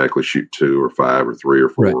you automatically shoot 2 or 5 or 3 or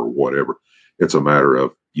 4 or whatever. It's a matter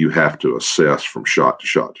of you have to assess from shot to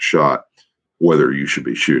shot to shot whether you should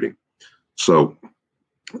be shooting. So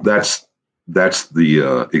that's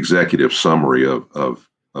the executive summary of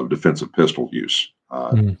defensive pistol use.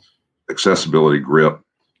 Accessibility, grip,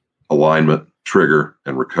 alignment, trigger,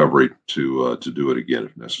 and recovery to do it again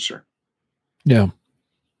if necessary. Yeah.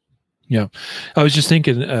 I was just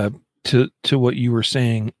thinking to what you were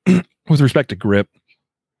saying with respect to grip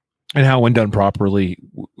and how, when done properly,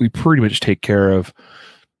 we pretty much take care of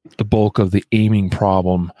the bulk of the aiming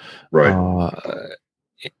problem. Right.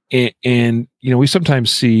 And we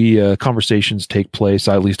sometimes see conversations take place.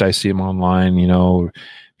 At least I see them online.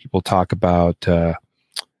 People talk about, to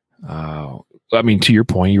your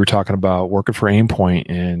point, you were talking about working for Aimpoint,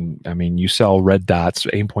 and you sell red dots.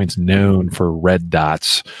 Aimpoint's known for red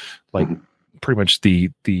dots, like pretty much the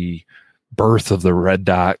birth of the red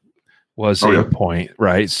dot was Aimpoint,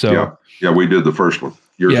 right? So we did the first one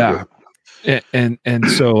years ago.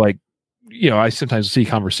 And so I sometimes see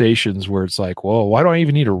conversations where it's like, well, why do I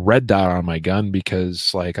even need a red dot on my gun?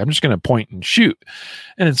 Because I'm just going to point and shoot.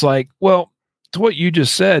 And it's like, well, to what you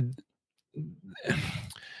just said,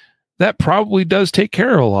 that probably does take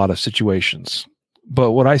care of a lot of situations.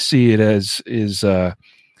 But what I see it as is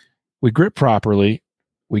we grip properly,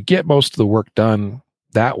 we get most of the work done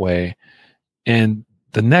that way, and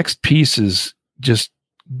the next piece is just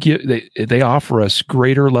they offer us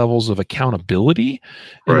greater levels of accountability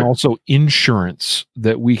and also insurance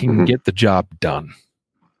that we can get the job done.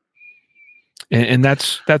 And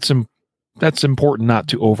that's important not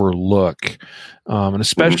to overlook, and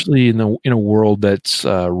especially in a world that's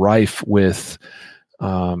rife with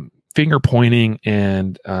finger pointing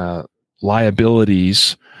and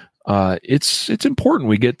liabilities. It's important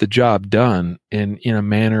we get the job done in a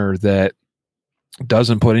manner that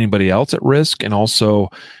doesn't put anybody else at risk, and also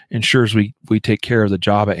ensures we take care of the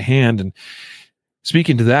job at hand. And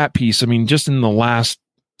speaking to that piece, just in the last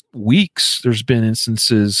weeks, there's been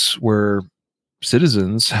instances where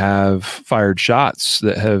citizens have fired shots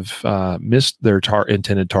that have missed their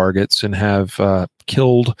intended targets and have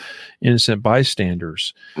killed innocent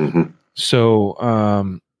bystanders.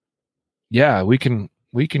 So,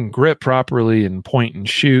 we can grip properly and point and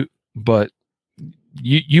shoot, but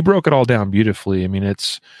you broke it all down beautifully.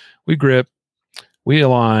 We grip, we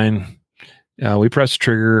align, we press the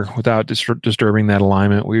trigger without disturbing that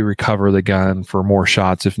alignment. We recover the gun for more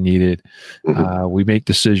shots if needed. We make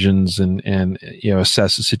decisions and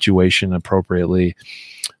assess the situation appropriately.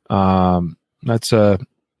 That's a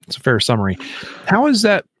fair summary. How is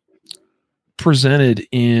that presented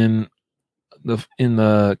in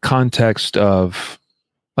the context of,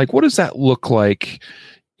 what does that look like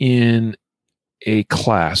in a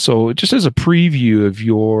class? So just as a preview of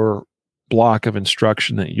your block of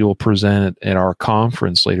instruction that you'll present at our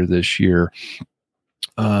conference later this year,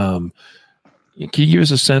 can you give us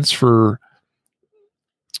a sense for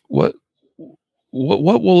what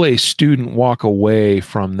what will a student walk away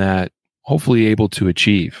from that hopefully able to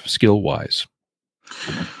achieve skill wise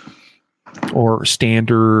or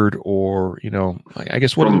standard, or, I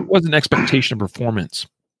guess what's an expectation of performance?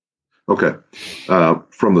 Okay.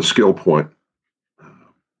 From the skill point,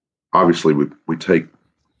 obviously we take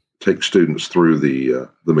students through the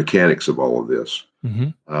mechanics of all of this.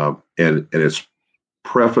 Mm-hmm. And it's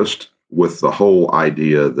prefaced with the whole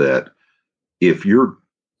idea that if you're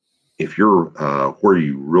where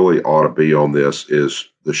you really ought to be on this is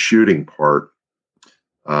the shooting part,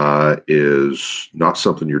 is not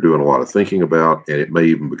something you're doing a lot of thinking about, and it may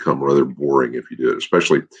even become rather boring if you do it.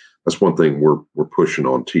 Especially, that's one thing we're pushing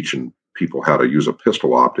on, teaching people how to use a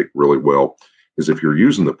pistol optic really well. Is if you're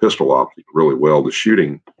using the pistol optic really well, the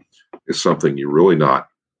shooting is something you're really not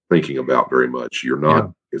thinking about very much. You're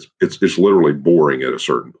not. Yeah. It's literally boring at a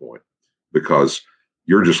certain point, because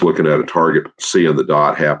you're just looking at a target, seeing the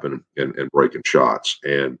dot happen, and breaking shots.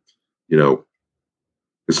 And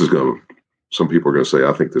this is going to. Some people are going to say,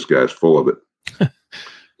 I think this guy's full of it.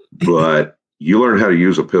 But you learn how to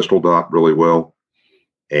use a pistol dot really well,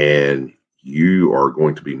 and you are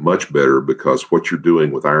going to be much better, because what you're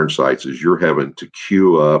doing with iron sights is you're having to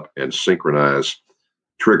queue up and synchronize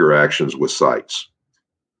trigger actions with sights.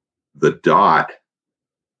 The dot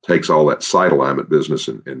takes all that sight alignment business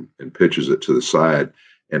and pitches it to the side,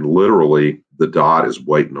 and literally the dot is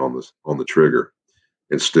waiting on the trigger,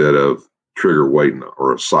 instead of trigger waiting,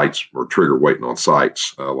 or sights or trigger waiting on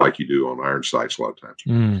sights, like you do on iron sights a lot of times.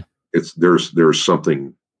 There's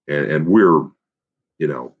something, and we're,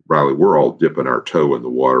 Riley, we're all dipping our toe in the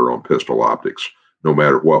water on pistol optics, no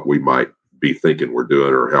matter what we might be thinking we're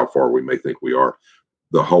doing or how far we may think we are.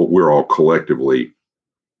 We're all collectively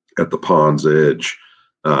at the pond's edge,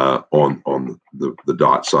 on the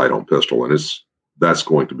dot sight on pistol, and that's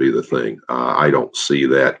going to be the thing. I don't see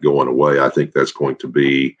that going away. I think that's going to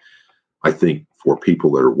be. I think for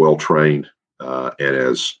people that are well trained, and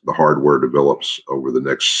as the hardware develops over the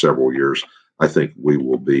next several years, I think we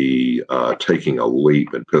will be taking a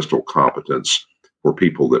leap in pistol competence for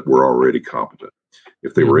people that were already competent.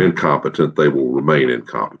 If they were incompetent, they will remain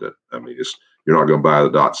incompetent. I mean, you're not going to buy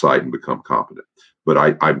the dot sight and become competent. But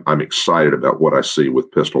I'm excited about what I see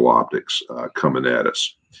with pistol optics coming at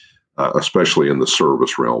us, especially in the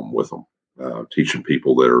service realm with them, teaching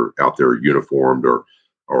people that are out there uniformed or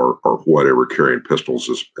whatever, carrying pistols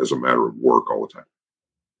as a matter of work all the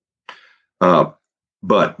time.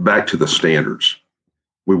 But back to the standards.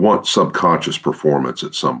 We want subconscious performance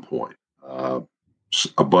at some point. A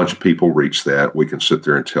bunch of people reach that. We can sit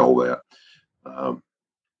there and tell that.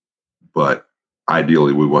 But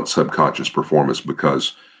ideally, we want subconscious performance,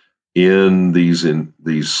 because in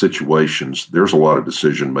these situations, there's a lot of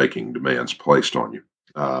decision-making demands placed on you.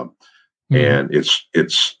 And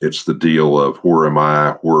it's the deal of, where am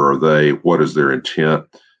I? Where are they? What is their intent?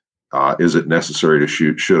 Is it necessary to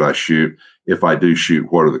shoot? Should I shoot? If I do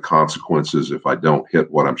shoot, what are the consequences if I don't hit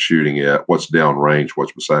what I'm shooting at? What's downrange?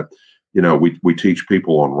 What's beside? We teach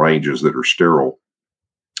people on ranges that are sterile,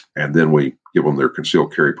 and then we give them their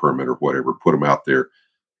concealed carry permit or whatever, put them out there.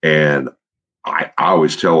 And I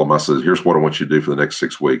always tell them, I said, here's what I want you to do for the next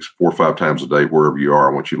 6 weeks, 4 or 5 times a day, wherever you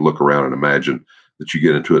are. I want you to look around and imagine that you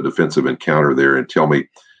get into a defensive encounter there, and tell me,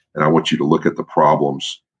 and I want you to look at the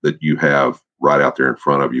problems that you have right out there in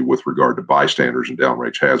front of you with regard to bystanders and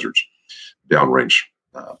downrange hazards, downrange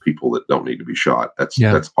people that don't need to be shot.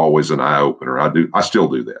 That's always an eye opener. I still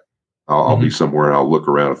do that. I'll be somewhere and I'll look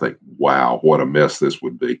around and think, wow, what a mess this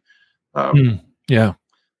would be. But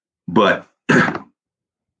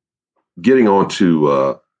getting on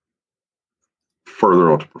to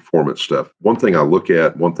further onto performance stuff, one thing I look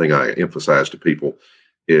at, one thing I emphasize to people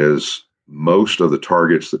is most of the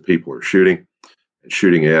targets that people are shooting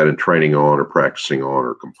at and training on or practicing on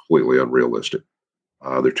are completely unrealistic.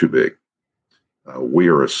 They're too big. We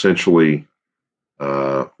are essentially,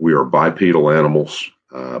 we are bipedal animals,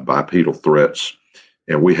 bipedal threats,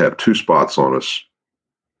 and we have 2 spots on us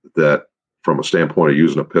that, from a standpoint of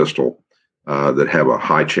using a pistol, that have a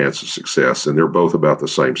high chance of success, and they're both about the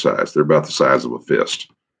same size. They're about the size of a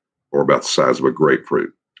fist, or about the size of a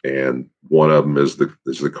grapefruit. And one of them is the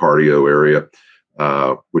cardio area,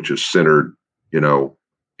 which is centered, in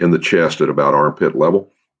the chest at about armpit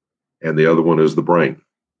level, and the other one is the brain,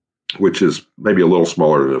 which is maybe a little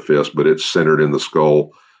smaller than a fist, but it's centered in the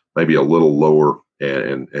skull, maybe a little lower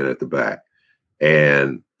and at the back.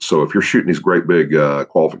 And so if you're shooting these great big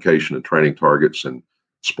qualification and training targets and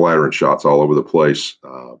splattering shots all over the place,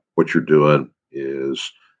 what you're doing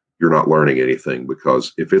is you're not learning anything,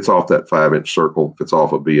 because if it's off that 5-inch circle, if it's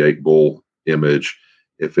off a B8 bull image,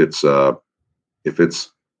 if it's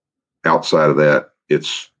outside of that,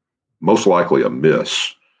 it's most likely a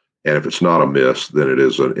miss. And if it's not a miss, then it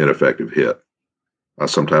is an ineffective hit.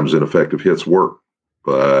 Sometimes ineffective hits work,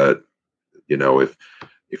 but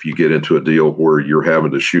if you get into a deal where you're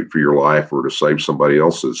having to shoot for your life or to save somebody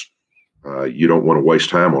else's, you don't want to waste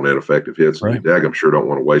time on ineffective hits. Right. And you daggum sure don't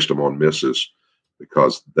want to waste them on misses,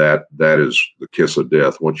 because that is the kiss of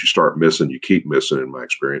death. Once you start missing, you keep missing, in my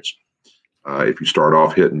experience. If you start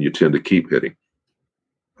off hitting, you tend to keep hitting.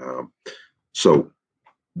 So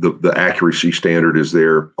the accuracy standard is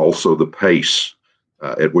there. Also, the pace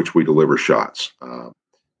at which we deliver shots.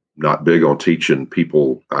 Not big on teaching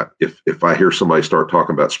people. If I hear somebody start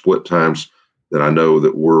talking about split times, then I know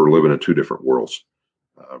that we're living in two different worlds.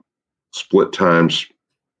 Split times.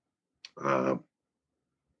 My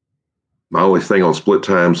only thing on split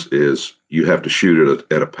times is you have to shoot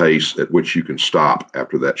at a pace at which you can stop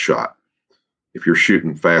after that shot. If you're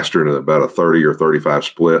shooting faster than about a 30 or 35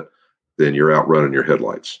 split, then you're outrunning your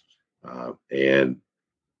headlights. And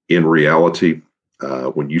in reality,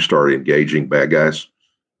 when you start engaging bad guys,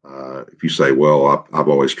 if you say, well, I've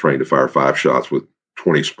always trained to fire 5 shots with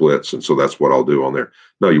 20 splits, and so that's what I'll do on there.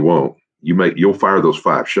 No, you won't. You'll fire those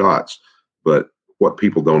 5 shots, but what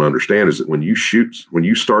people don't understand is that when you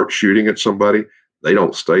start shooting at somebody, they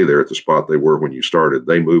don't stay there at the spot they were when you started.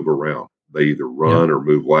 They move around. They either run or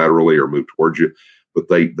move laterally or move towards you, but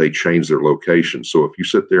they change their location. So if you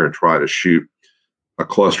sit there and try to shoot a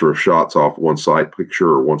cluster of shots off one sight picture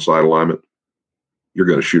or one side alignment, you're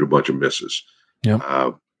going to shoot a bunch of misses.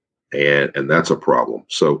 Yeah. And that's a problem.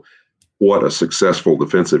 So what a successful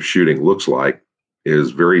defensive shooting looks like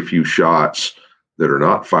is very few shots that are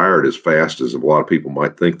not fired as fast as a lot of people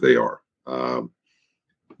might think they are,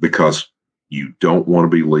 because you don't want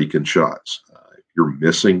to be leaking shots. If you're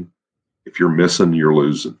missing, you're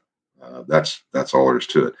losing. That's all there is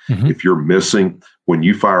to it. Mm-hmm. If you're missing, when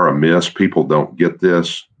you fire a miss, people don't get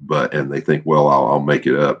this, and they think, well, I'll make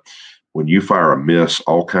it up. When you fire a miss,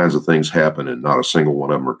 all kinds of things happen, and not a single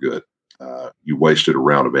one of them are good. You wasted a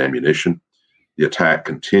round of ammunition. The attack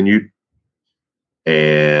continued,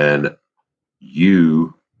 and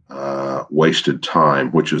you wasted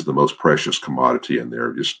time, which is the most precious commodity in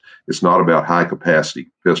there. It's not about high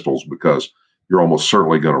capacity pistols, because you're almost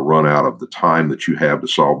certainly going to run out of the time that you have to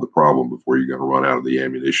solve the problem before you're going to run out of the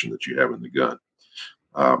ammunition that you have in the gun.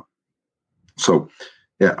 So,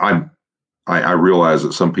 yeah, I realize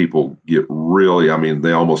that some people get really,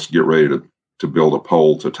 they almost get ready to build a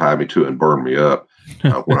pole to tie me to and burn me up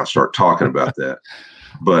when I start talking about that.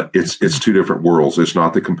 But it's two different worlds. It's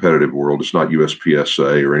not the competitive world. It's not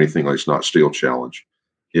USPSA or anything like. It's not Steel Challenge.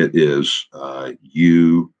 It is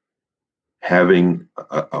you having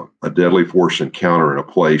a deadly force encounter in a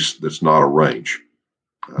place that's not a range.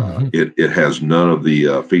 It has none of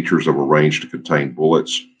the features of a range to contain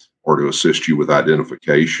bullets or to assist you with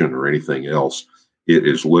identification or anything else. It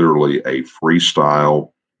is literally a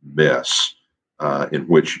freestyle mess in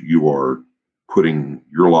which you are putting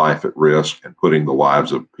your life at risk and putting the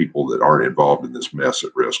lives of people that aren't involved in this mess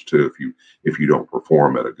at risk too, if you don't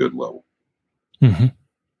perform at a good level. Mm-hmm.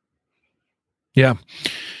 Yeah.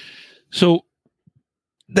 So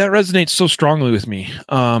that resonates so strongly with me.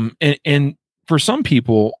 And for some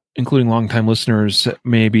people, including longtime listeners,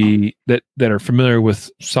 maybe that are familiar with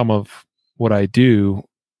some of what I do,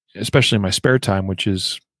 especially in my spare time, which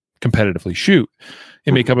is competitively shoot,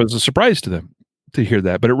 it may come as a surprise to them to hear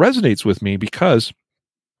that, but it resonates with me because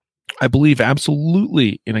I believe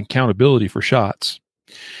absolutely in accountability for shots.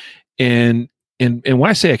 And when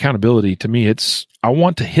I say accountability, to me, it's, I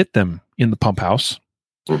want to hit them in the pump house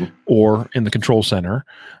or in the control center.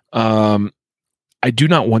 I do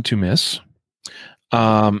not want to miss.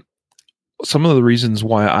 Some of the reasons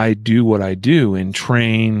why I do what I do and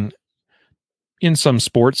train in some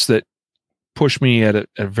sports that push me at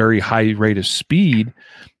a very high rate of speed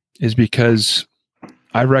is because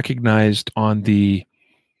I recognized on the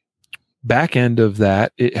back end of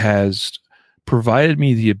that, it has provided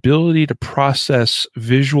me the ability to process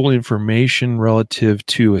visual information relative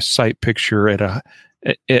to a sight picture at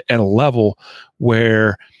a level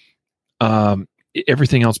where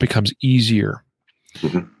everything else becomes easier.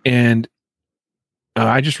 And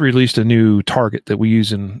I just released a new target that we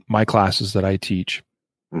use in my classes that I teach.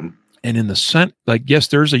 And in the yes,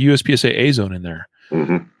 there's a USPSA A zone in there,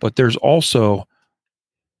 but there's also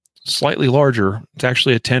slightly larger. It's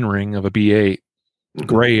actually a 10 ring of a B8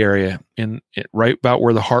 gray area right about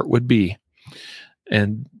where the heart would be.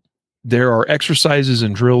 And there are exercises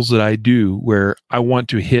and drills that I do where I want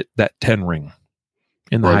to hit that 10 ring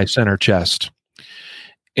in the high center chest.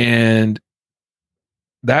 And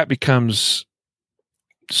that becomes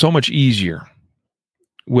so much easier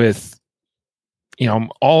with,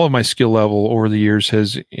 all of my skill level over the years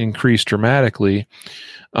has increased dramatically.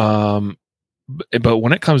 But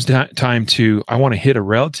when it comes time to, I want to hit a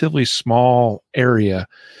relatively small area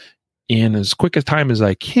in as quick a time as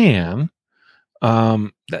I can,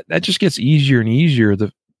 that just gets easier and easier.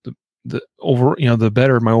 The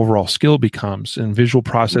better my overall skill becomes, and visual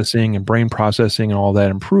processing and brain processing and all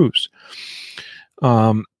that improves.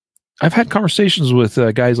 I've had conversations with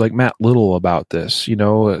guys like Matt Little about this,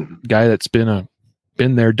 a guy that's been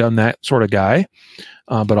there, done that sort of guy,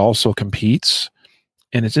 but also competes.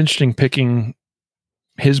 And it's interesting picking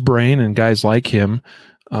his brain and guys like him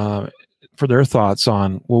for their thoughts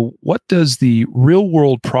on, well, what does the real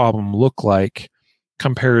world problem look like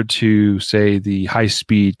compared to, say, the high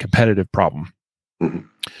speed competitive problem? Mm-hmm.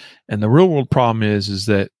 And the real world problem is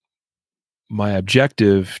that my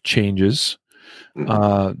objective changes.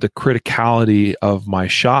 Mm-hmm. The criticality of my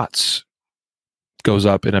shots goes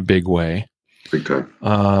up in a big way. Big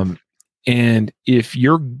time. And if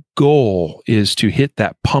your goal is to hit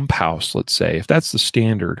that pump house, let's say, if that's the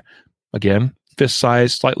standard, again, fist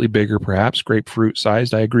size, slightly bigger, perhaps grapefruit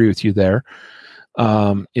sized, I agree with you there.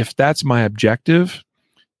 If that's my objective,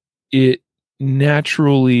 it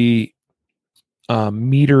naturally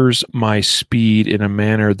meters my speed in a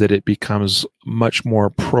manner that it becomes much more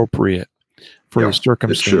appropriate for the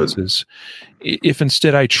circumstances. If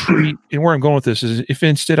instead I treat, and where I'm going with this is,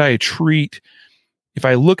 if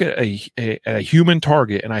I look at a human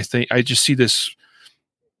target and I just see this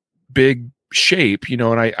big shape, and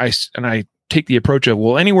I take the approach of,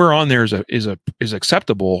 well, anywhere on there is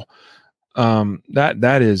acceptable.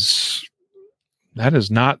 That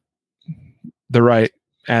is not the right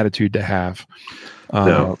attitude to have.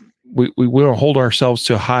 No. We will hold ourselves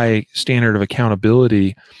to a high standard of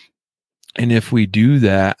accountability, and if we do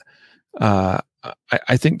that, I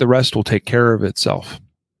think the rest will take care of itself.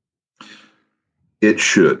 It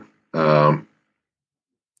should.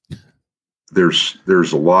 There's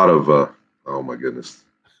a lot of oh my goodness.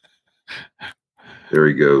 There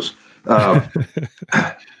he goes. Comments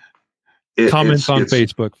on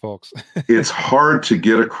Facebook, folks. It's hard to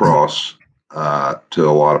get across to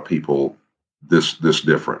a lot of people this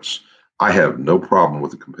difference. I have no problem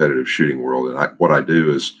with the competitive shooting world, and what I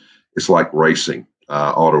do is, it's like racing,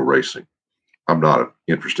 auto racing. I'm not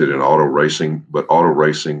interested in auto racing, but auto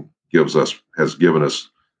racing has given us,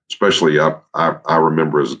 especially I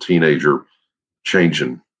remember as a teenager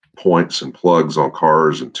changing points and plugs on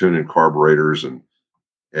cars and tuning carburetors and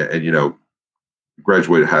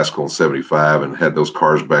graduated high school in 75 and had those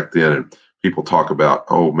cars back then, and people talk about,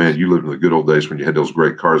 oh man, you lived in the good old days when you had those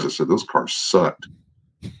great cars. I said, those cars sucked.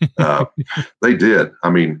 They did. I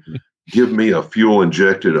mean, give me a fuel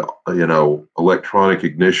injected, electronic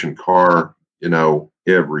ignition car,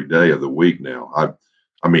 every day of the week now.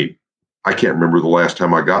 I mean, I can't remember the last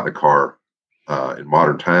time I got in a car in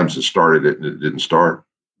modern times that started it and it didn't start,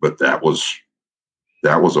 but that was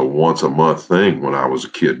a once a month thing when I was a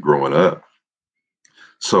kid growing up.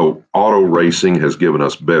 So auto racing has given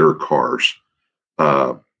us better cars.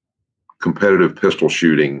 Competitive pistol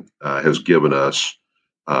shooting has given us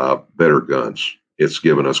better guns. It's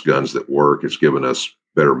given us guns that work. It's given us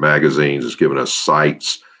better magazines. It's given us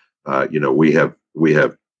sights. We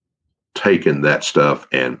have taken that stuff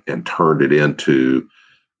and turned it into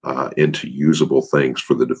usable things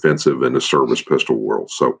for the defensive and the service pistol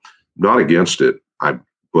world. So not against it.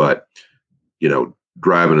 But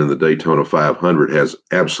driving in the Daytona 500 has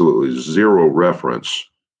absolutely zero reference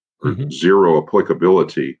or zero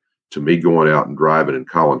applicability to me going out and driving in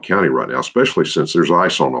Collin County right now, especially since there's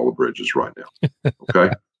ice on all the bridges right now.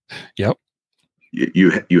 Okay. Yep.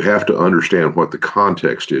 You have to understand what the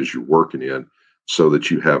context is you're working in so that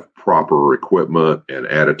you have proper equipment and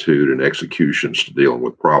attitude and executions to dealing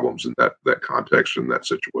with problems in that context and that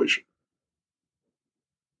situation.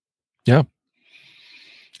 Yeah.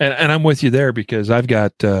 And I'm with you there because I've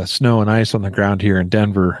got snow and ice on the ground here in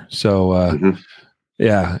Denver. So,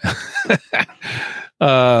 yeah,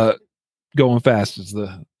 going fast is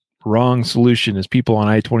the wrong solution, as people on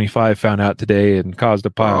I-25 found out today and caused a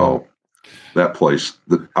pile. Oh, that place,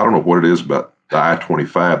 I don't know what it is about the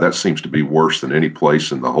I-25. That seems to be worse than any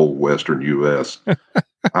place in the whole Western U.S.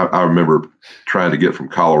 I remember trying to get from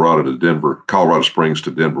Colorado Springs to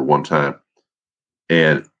Denver one time,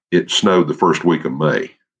 and it snowed the first week of May.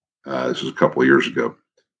 This was a couple of years ago.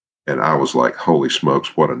 And I was like, holy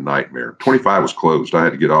smokes, what a nightmare. 25 was closed. I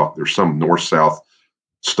had to get off. There's some north-south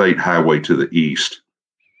state highway to the east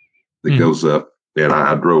that goes up. And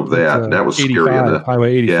I drove that. And that was scary enough.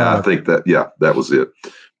 Highway 85. Yeah, I think that was it.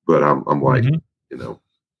 But I'm like,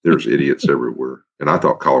 there's idiots everywhere. And I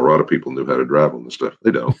thought Colorado people knew how to drive on this stuff.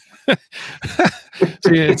 They don't.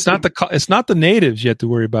 See, it's not the natives you have to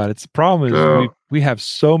worry about. It's the problem is we have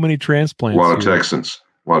so many transplants. A lot of Texans.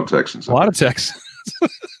 A lot of Texans.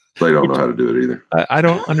 They don't know how to do it either. I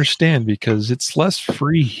don't understand because it's less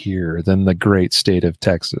free here than the great state of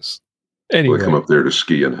Texas. Anyway, they come up there to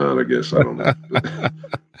ski and hunt, I guess. I don't know.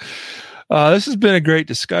 This has been a great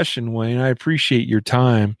discussion, Wayne. I appreciate your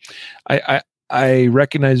time. I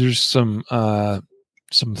recognize there's some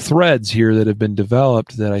threads here that have been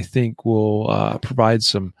developed that I think will provide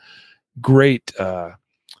some great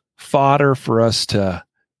fodder for us to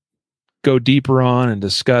go deeper on and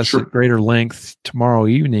discuss at greater length tomorrow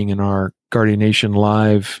evening in our Guardian Nation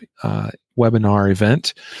Live webinar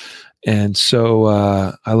event. And so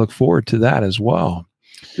I look forward to that as well.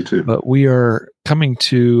 Me too. But we are coming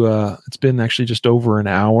to, it's been actually just over an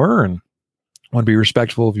hour, and I want to be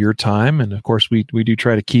respectful of your time. And of course, we do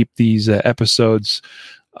try to keep these episodes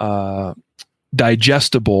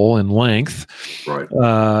digestible in length.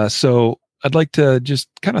 Right. So I'd like to just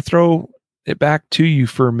kind of throw it back to you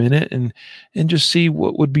for a minute and just see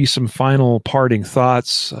what would be some final parting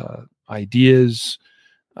thoughts, ideas,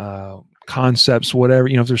 concepts, whatever.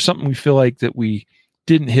 If there's something we feel like that we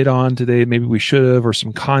didn't hit on today, maybe we should have, or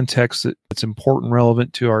some context that's important,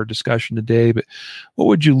 relevant to our discussion today. But what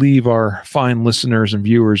would you leave our fine listeners and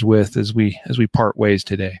viewers with as we part ways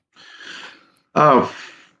today? We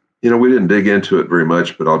didn't dig into it very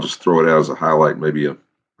much, but I'll just throw it out as a highlight, maybe a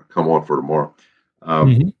come on for tomorrow.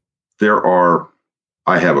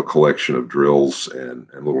 I have a collection of drills and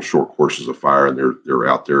little short courses of fire, and they're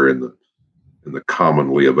out there in the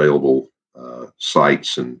commonly available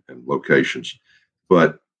sites and locations.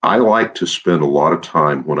 But I like to spend a lot of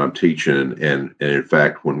time when I'm teaching, and in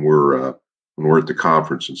fact, when we're at the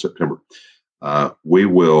conference in September, we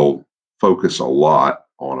will focus a lot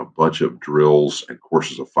on a bunch of drills and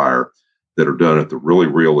courses of fire that are done at the really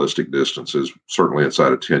realistic distances, certainly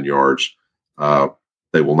inside of 10 yards.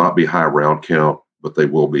 They will not be high round count, but they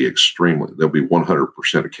will be they'll be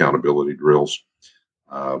 100% accountability drills.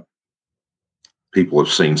 People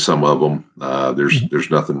have seen some of them. There's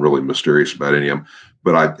nothing really mysterious about any of them,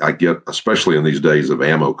 but I get, especially in these days of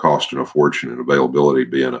ammo costing a fortune and availability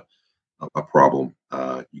being a problem,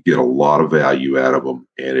 you get a lot of value out of them,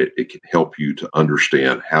 and it can help you to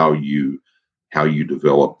understand how you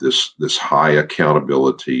develop this high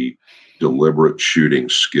accountability, deliberate shooting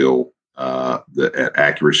skill at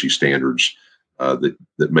accuracy standards that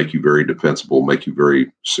make you very defensible, make you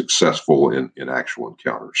very successful in actual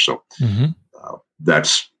encounters. So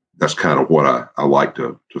that's kind of what I like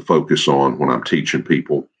to focus on when I'm teaching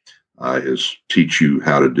people, is teach you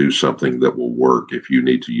how to do something that will work if you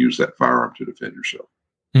need to use that firearm to defend yourself.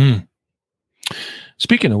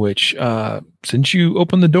 Speaking of which, since you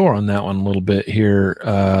opened the door on that one a little bit here,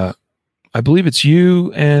 I believe it's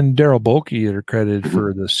you and Daryl Bolke that are credited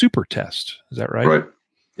for the super test. Is that right? Right.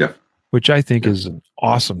 Yeah. Which I think is an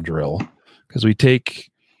awesome drill, because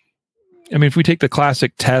if we take the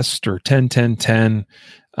classic test or 10-10-10,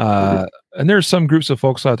 and there's some groups of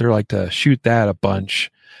folks out there like to shoot that a bunch.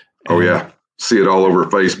 Oh yeah. See it all over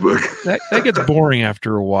Facebook. that gets boring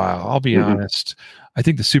after a while. I'll be honest. I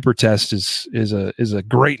think the super test is a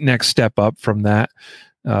great next step up from that.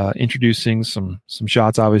 Introducing some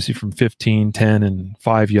shots, obviously from 15, 10, and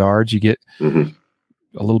 5 yards. You get a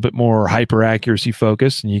little bit more hyper accuracy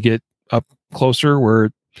focus, and you get up closer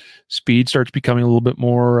where speed starts becoming a little bit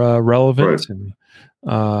more relevant. Right. And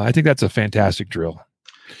I think that's a fantastic drill.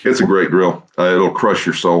 It's a great drill. It'll crush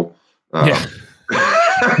your soul. Yeah.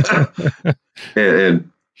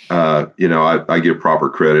 I give proper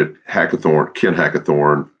credit. Ken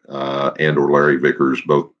Hackathorn, and or Larry Vickers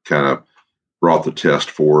both kind of brought the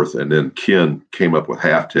test forth, and then Ken came up with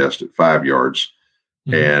half test at 5 yards.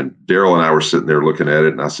 And Daryl and I were sitting there looking at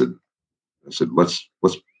it, and I said, let's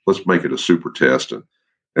make it a super test.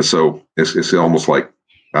 And so it's almost like,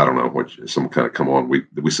 I don't know, what some kind of come on.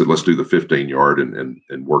 We said, let's do the 15 yard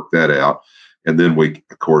and work that out. And then we,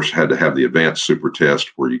 of course, had to have the advanced super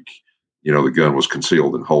test where the gun was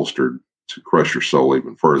concealed and holstered to crush your soul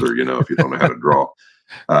even further, if you don't know how to draw.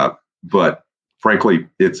 But frankly,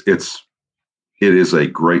 it is a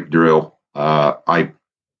great drill. I'm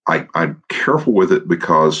careful with it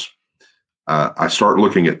because I start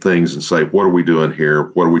looking at things and say, what are we doing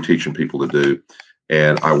here? What are we teaching people to do?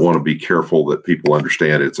 And I want to be careful that people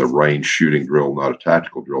understand it's a range shooting drill, not a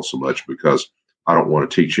tactical drill so much, because I don't want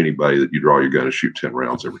to teach anybody that you draw your gun and shoot 10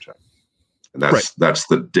 rounds every time. And that's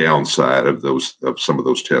the downside of some of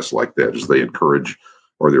those tests like that, is they encourage,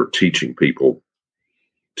 or they're teaching people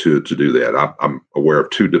to do that. I'm aware of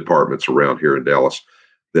 2 departments around here in Dallas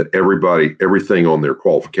that everything on their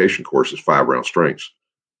qualification course is 5-round strings.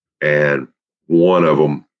 And one of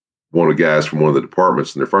the guys from one of the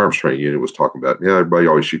departments in their firearms training unit was talking about, yeah, everybody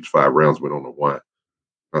always shoots 5 rounds. We don't know why.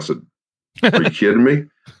 I said, are you kidding me?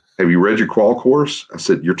 Have you read your qual course? I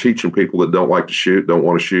said, you're teaching people that don't like to shoot, don't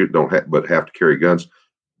want to shoot, but have to carry guns,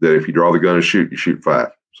 that if you draw the gun and shoot, you shoot 5.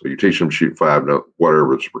 So you're teaching them to shoot 5, no,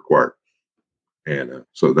 whatever is required. And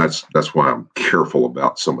so that's why I'm careful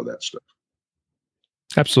about some of that stuff.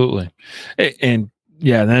 Absolutely. And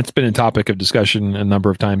yeah, that's been a topic of discussion a number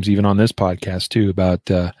of times, even on this podcast too, about,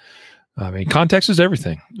 context is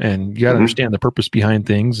everything, and you got to understand the purpose behind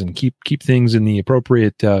things and keep things in the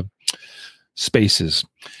appropriate spaces.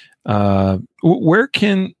 Where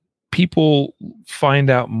can people find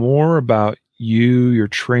out more about you, your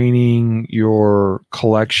training, your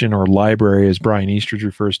collection or library, as Brian Eastridge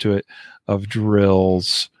refers to it, of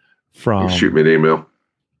drills from? Shoot me an email.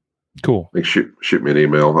 Cool. Shoot me an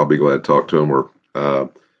email. I'll be glad to talk to them. Or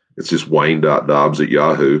it's just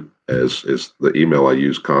wayne.dobbs@yahoo as the email I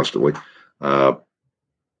use constantly.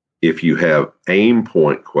 If you have aim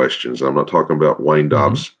point questions, I'm not talking about Wayne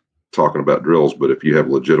Dobbs talking about drills, but if you have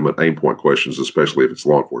legitimate aim point questions, especially if it's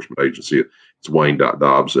law enforcement agency, it's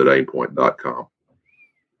wayne.dobbs@aimpoint.com.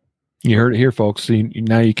 You heard it here, folks. So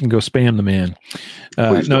now you can go spam the man.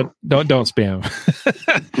 No, don't spam.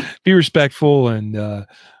 Be respectful and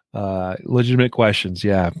legitimate questions.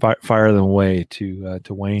 Yeah, fire them away to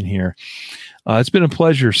Wayne here. It's been a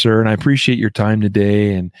pleasure, sir, and I appreciate your time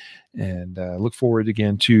today, and look forward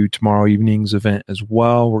again to tomorrow evening's event as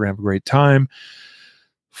well. We're gonna have a great time,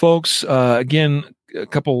 folks. Again, a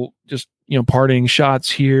couple just parting shots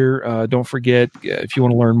here. Don't forget, if you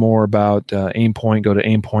want to learn more about Aimpoint, go to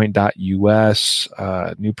aimpoint.us.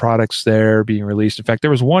 New products there being released. In fact,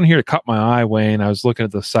 there was one here that caught my eye, Wayne. I was looking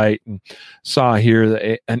at the site and saw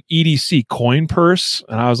here an EDC coin purse,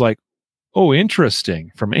 and I was like, oh,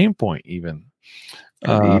 interesting, from Aimpoint even.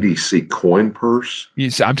 An EDC coin purse?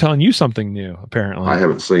 I'm telling you something new, apparently. I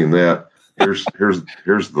haven't seen that. Here's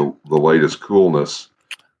the latest coolness,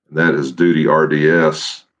 and that is Duty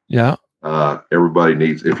RDS. Yeah. Everybody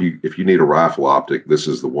needs, if you need a rifle optic, this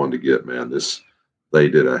is the one to get, man. They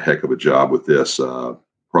did a heck of a job with this,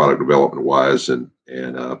 product development wise and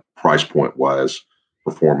price point wise,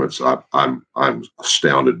 performance. I'm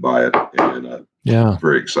astounded by it, and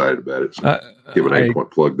very excited about it. So give an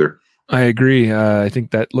Aimpoint plug there. I agree. I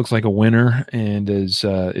think that looks like a winner, and is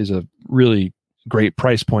a really great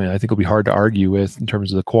price point. I think it'll be hard to argue with in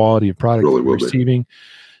terms of the quality of product really we're receiving.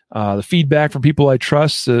 The feedback from people I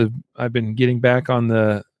trust. I've been getting back on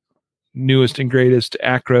the newest and greatest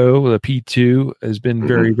Acro. The P2 has been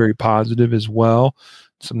very, very positive as well.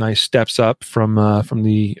 Some nice steps up from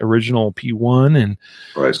the original P1, and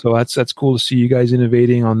so that's cool to see you guys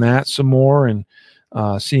innovating on that some more, and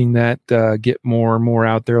seeing that get more and more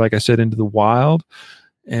out there, like I said, into the wild.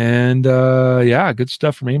 And good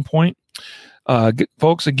stuff from Aimpoint.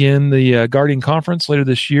 Folks, again, the Guardian Conference later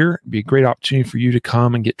this year. It'd be a great opportunity for you to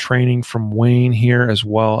come and get training from Wayne here, as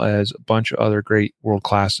well as a bunch of other great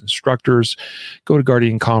world-class instructors. Go to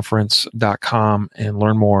guardianconference.com and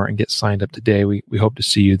learn more and get signed up today. We hope to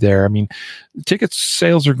see you there. I mean, ticket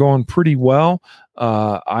sales are going pretty well.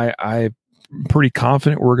 I'm pretty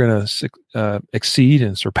confident we're going to exceed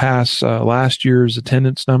and surpass last year's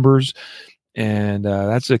attendance numbers, and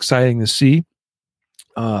that's exciting to see.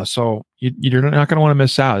 So you're not going to want to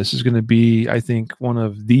miss out. This is going to be, I think, one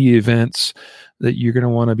of the events that you're going to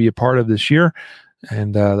want to be a part of this year.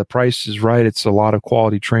 And the price is right. It's a lot of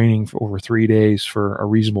quality training for over 3 days for a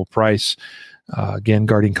reasonable price. Again,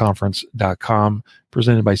 guardianconference.com,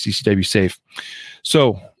 presented by CCW Safe.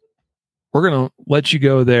 So we're going to let you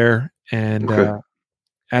go there. And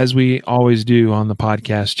as we always do on the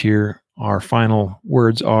podcast here, our final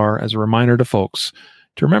words are, as a reminder to folks,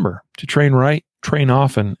 to remember to train right, train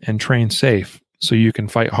often, and train safe, so you can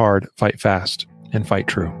fight hard, fight fast, and fight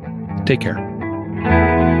true. Take care.